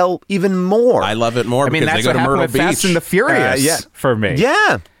XXL even more. I love it more because that's they go what to happened Myrtle with Beach. Fast and the Furious for me.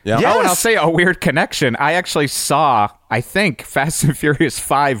 Yeah. Yeah. Yes. Oh, and I'll say a weird connection. I actually saw, I think, Fast and Furious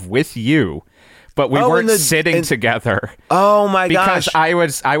 5 with you, but we weren't sitting together. Oh my gosh!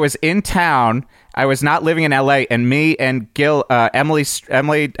 Because I was in town. I was not living in LA, and me and Gil, Emily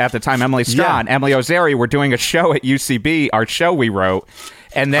at the time, Emily Strawn, Emily Ozeri were doing a show at UCB. Our show we wrote.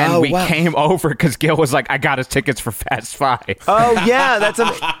 And then we came over because Gil was like, I got us tickets for Fast 5. Oh, yeah.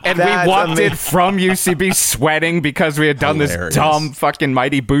 And we walked in from UCB sweating because we had done this dumb fucking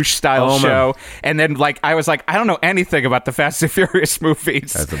Mighty Boosh style show. And then, like, I was like, I don't know anything about the Fast and Furious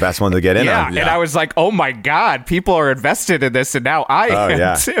movies. That's the best one to get in on. Yeah. And I was like, oh my God, people are invested in this. And now I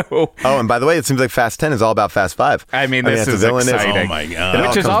am too. Oh, and by the way, it seems like Fast 10 is all about Fast 5. I mean, this is exciting. Oh my God.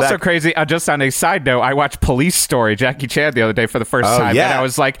 Which is also crazy. Just on a side note, I watched Police Story, Jackie Chan, the other day for the first time. Yeah. And I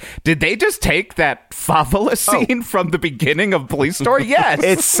was like, did they just take that favela scene from the beginning of Police Story? Yes.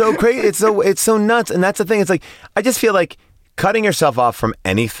 It's so crazy. It's so nuts. And that's the thing. It's like, I just feel like cutting yourself off from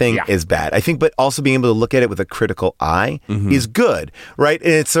anything is bad. I think, but also being able to look at it with a critical eye is good, right?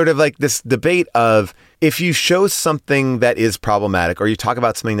 And it's sort of like this debate of, if you show something that is problematic, or you talk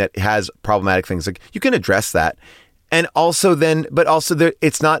about something that has problematic things, like, you can address that. And also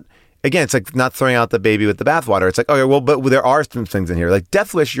it's not, again, it's like not throwing out the baby with the bathwater. It's like, okay, well, but there are some things in here. Like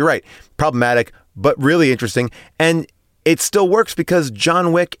Death Wish, you're right. Problematic, but really interesting. And it still works because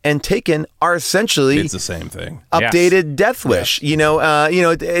John Wick and Taken are essentially... It's the same thing. Updated Death Wish. Yeah.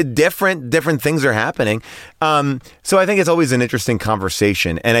 Different things are happening. So I think it's always an interesting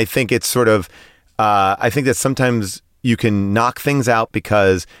conversation. And I think it's sort of... I think that sometimes... you can knock things out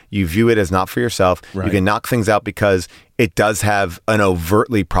because you view it as not for yourself. Right. You can knock things out because it does have an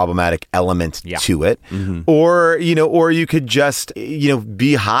overtly problematic element to it. Or you could just,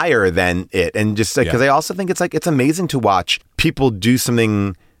 be higher than it. And just because I also think it's amazing to watch people do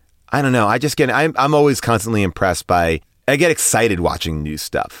something. I don't know. I'm always constantly impressed by, I get excited watching new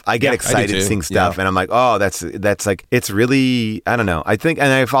stuff. I get excited seeing stuff, and I'm like, oh, that's like, it's really, I don't know. I think,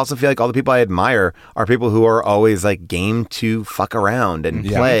 and I also feel like all the people I admire are people who are always like game to fuck around and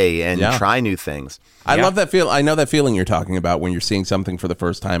play and try new things. I love that feel. I know that feeling you're talking about when you're seeing something for the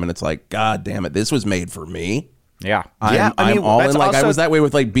first time, and it's like, God damn it, this was made for me. Yeah. I'm all in. Like, I was that way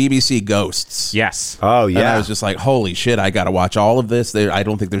with like BBC Ghosts. Yes. Oh, yeah. And I was just like, holy shit, I got to watch all of this. I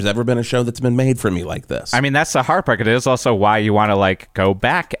don't think there's ever been a show that's been made for me like this. I mean, that's the hard part. It is also why you want to like go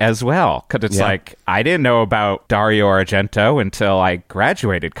back as well. Because it's like, I didn't know about Dario Argento until I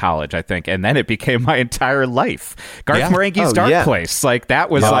graduated college, I think. And then it became my entire life. Garth Marenghi's Dark Place. Like, that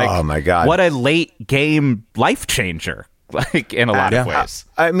was oh my God. What a late game life changer. Like, in a lot of ways.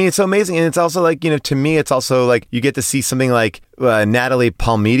 I mean, it's so amazing. And it's also like, to me, it's also like you get to see something like Natalie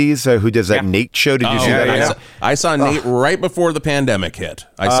Palmides, who does that Nate show. Did you see that? Yeah. I saw Nate right before the pandemic hit.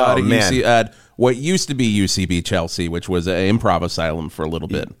 I saw it at what used to be UCB Chelsea, which was an improv asylum for a little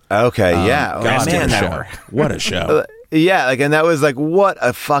bit. Okay, God, what a show. Yeah, like, and that was like, what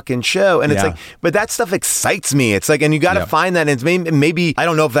a fucking show. And it's like, but that stuff excites me. It's like, and you got to find that. And it's maybe, I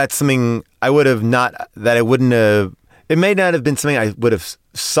don't know if that's something I wouldn't have. It may not have been something I would have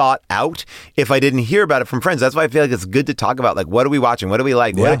sought out if I didn't hear about it from friends. That's why I feel like it's good to talk about, like, what are we watching? What do we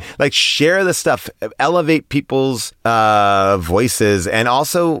like? Like, share the stuff, elevate people's voices, and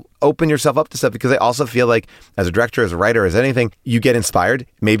also open yourself up to stuff, because I also feel like as a director, as a writer, as anything, you get inspired.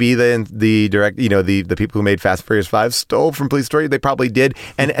 Maybe the people who made Fast and Furious 5 stole from Police Story. They probably did.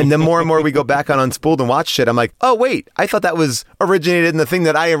 And the more and more we go back on Unspooled and watch shit, I'm like, oh wait, I thought that was originated in the thing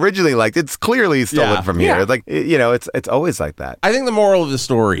that I originally liked. It's clearly stolen from here. Like, it's always like that. I think the moral of the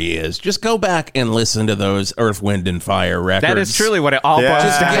story is just go back and listen to those Earth, Wind, and Fire records. That is truly what it all boils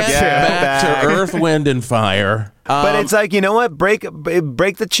down to. Back to Earth, Wind, and Fire. But it's like, you know what? Break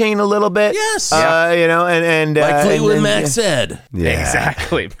the chain a little bit. Yes. And like Fleetwood Mac said. Yeah.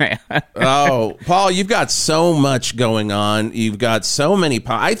 Exactly, man. Oh, Paul, you've got so much going on. You've got so many.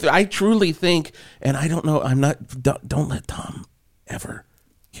 I truly think, and I don't know. Don't let Tom ever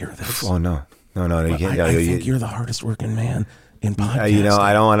hear this. Oh no. No, you can't. I think you're the hardest working man in podcasting.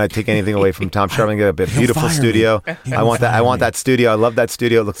 I don't want to take anything away from Tom Sharpling. Get a beautiful studio. I want that studio. I love that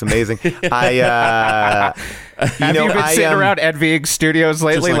studio. It looks amazing. Have you been sitting around envying studios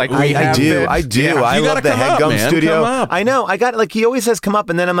lately? I do. Yeah. I love the HeadGum studio. I know. I got he always says come up,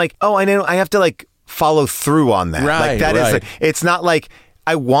 and then I'm like, oh, I know. I have to follow through on that. Right. It's not like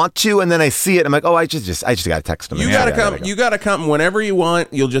I want to, and then I see it. I'm like, oh, I just got to text him. You got to come. You got to come whenever you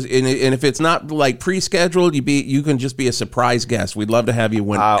want. You'll just and if it's not pre-scheduled, you can just be a surprise guest. We'd love to have you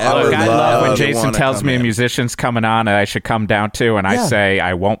whenever. I love when Jason tells me a musician's coming on and I should come down too, and I say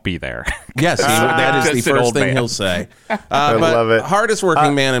I won't be there. Yes, that is the first thing he'll say. I love it. Hardest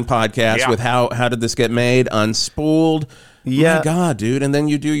working man in podcasts with how did this get made? Unspooled. Yeah, my God, dude. And then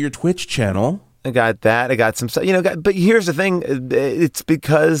you do your Twitch channel. I got that. I got some stuff, but here's the thing. It's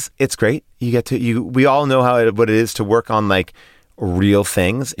because it's great. We all know what it is to work on real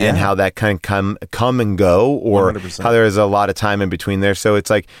things and how that can come and go, or 100%. How there is a lot of time in between there. So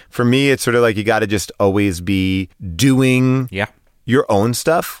it's for me, it's sort of you got to just always be doing your own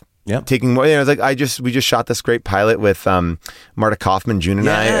stuff. Yeah, taking more. We just shot this great pilot with Marta Kaufman, June and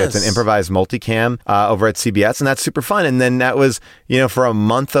I. It's an improvised multicam over at CBS, and that's super fun. And then that was for a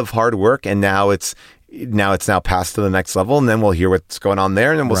month of hard work, and now it's passed to the next level, and then we'll hear what's going on there,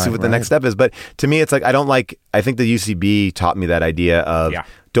 and then we'll see what the next step is. But to me, it's I think the UCB taught me that idea of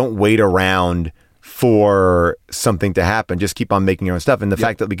don't wait around for something to happen. Just keep on making your own stuff. And the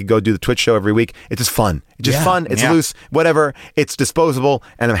fact that we could go do the Twitch show every week, it's just fun. It's just fun. It's loose, whatever. It's disposable,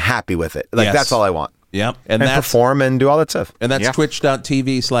 and I'm happy with it. That's all I want. Yep. And perform and do all that stuff. And that's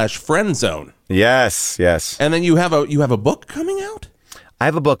twitch.tv/friendzone. Yes. And then you have a book coming out? I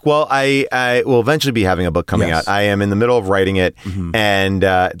have a book. Well, I will eventually be having a book coming out. I am in the middle of writing it, and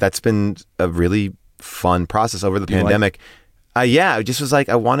that's been a really fun process over the pandemic. I just was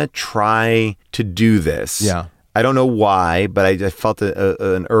I want to try to do this. Yeah. I don't know why, but I felt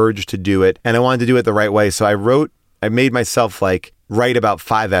an urge to do it, and I wanted to do it the right way. So I made myself write about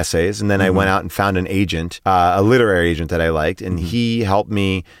 5 essays, and then I went out and found an agent, a literary agent that I liked, and he helped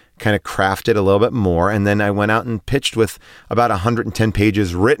me kind of craft it a little bit more. And then I went out and pitched with about 110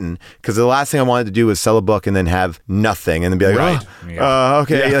 pages written, because the last thing I wanted to do was sell a book and then have nothing and then be okay.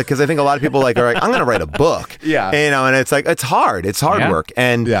 Because I think a lot of people are I'm going to write a book. And it's it's hard. It's hard work.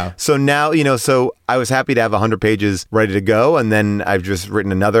 And so now, so I was happy to have 100 pages ready to go. And then I've just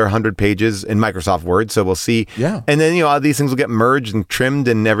written another 100 pages in Microsoft Word. So we'll see. Yeah. And then, all these things will get merged and trimmed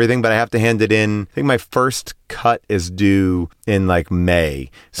and everything, but I have to hand it in. I think my first cut is due in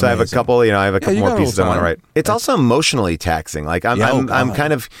May. So I have a couple, I have a couple more pieces I want to write. It's also emotionally taxing. I'm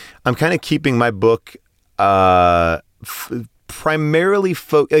kind of keeping my book primarily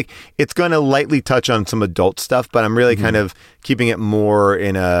it's going to lightly touch on some adult stuff, but I'm really kind of keeping it more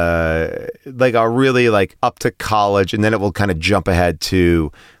in a really up to college, and then it will kind of jump ahead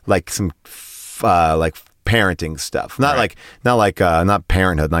to some parenting stuff, not not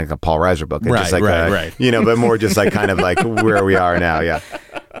parenthood, like a Paul Reiser book. It's just but more just kind of where we are now. Yeah.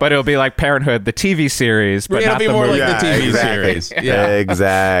 But it'll be like Parenthood, the TV series, but it'll not be the more movie. like the TV series. Yeah,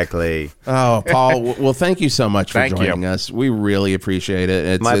 exactly. Oh, Paul. Well, thank you so much for joining us. We really appreciate it.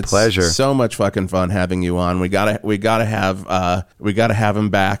 It's my pleasure. So much fucking fun having you on. We gotta have him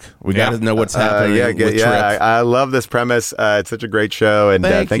back. We gotta know what's happening. I love this premise. It's such a great show, and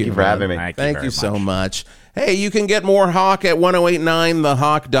thank you for having me. Thank you so much. Hey, you can get more Hawk at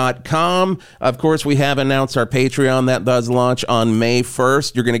 1089thehawk.com. Of course, we have announced our Patreon that does launch on May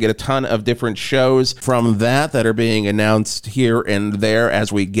 1st. You're going to get a ton of different shows from that are being announced here and there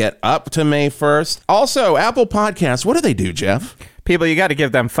as we get up to May 1st. Also, Apple Podcasts, what do they do, Jeff? People, you got to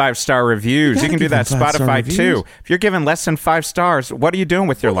give them 5-star reviews. You can do that Spotify too. If you're giving less than 5 stars, what are you doing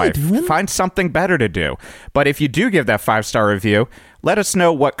with your life? Find something better to do. But if you do give that 5-star review, let us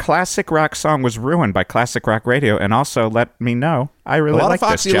know what classic rock song was ruined by classic rock radio, and also let me know. I really like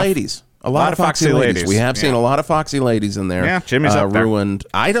this, Jeff. A lot of foxy ladies. We have seen a lot of foxy ladies in there. Yeah, Jimmy's up there. Ruined.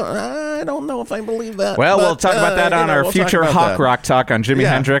 I don't know if I believe that. Well, we'll talk about that on our future Hawk Rock Talk on Jimi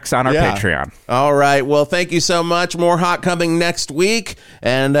Hendrix on our Patreon. All right. Well, thank you so much. More Hawk coming next week.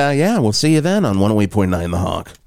 And we'll see you then on 108.9 The Hawk.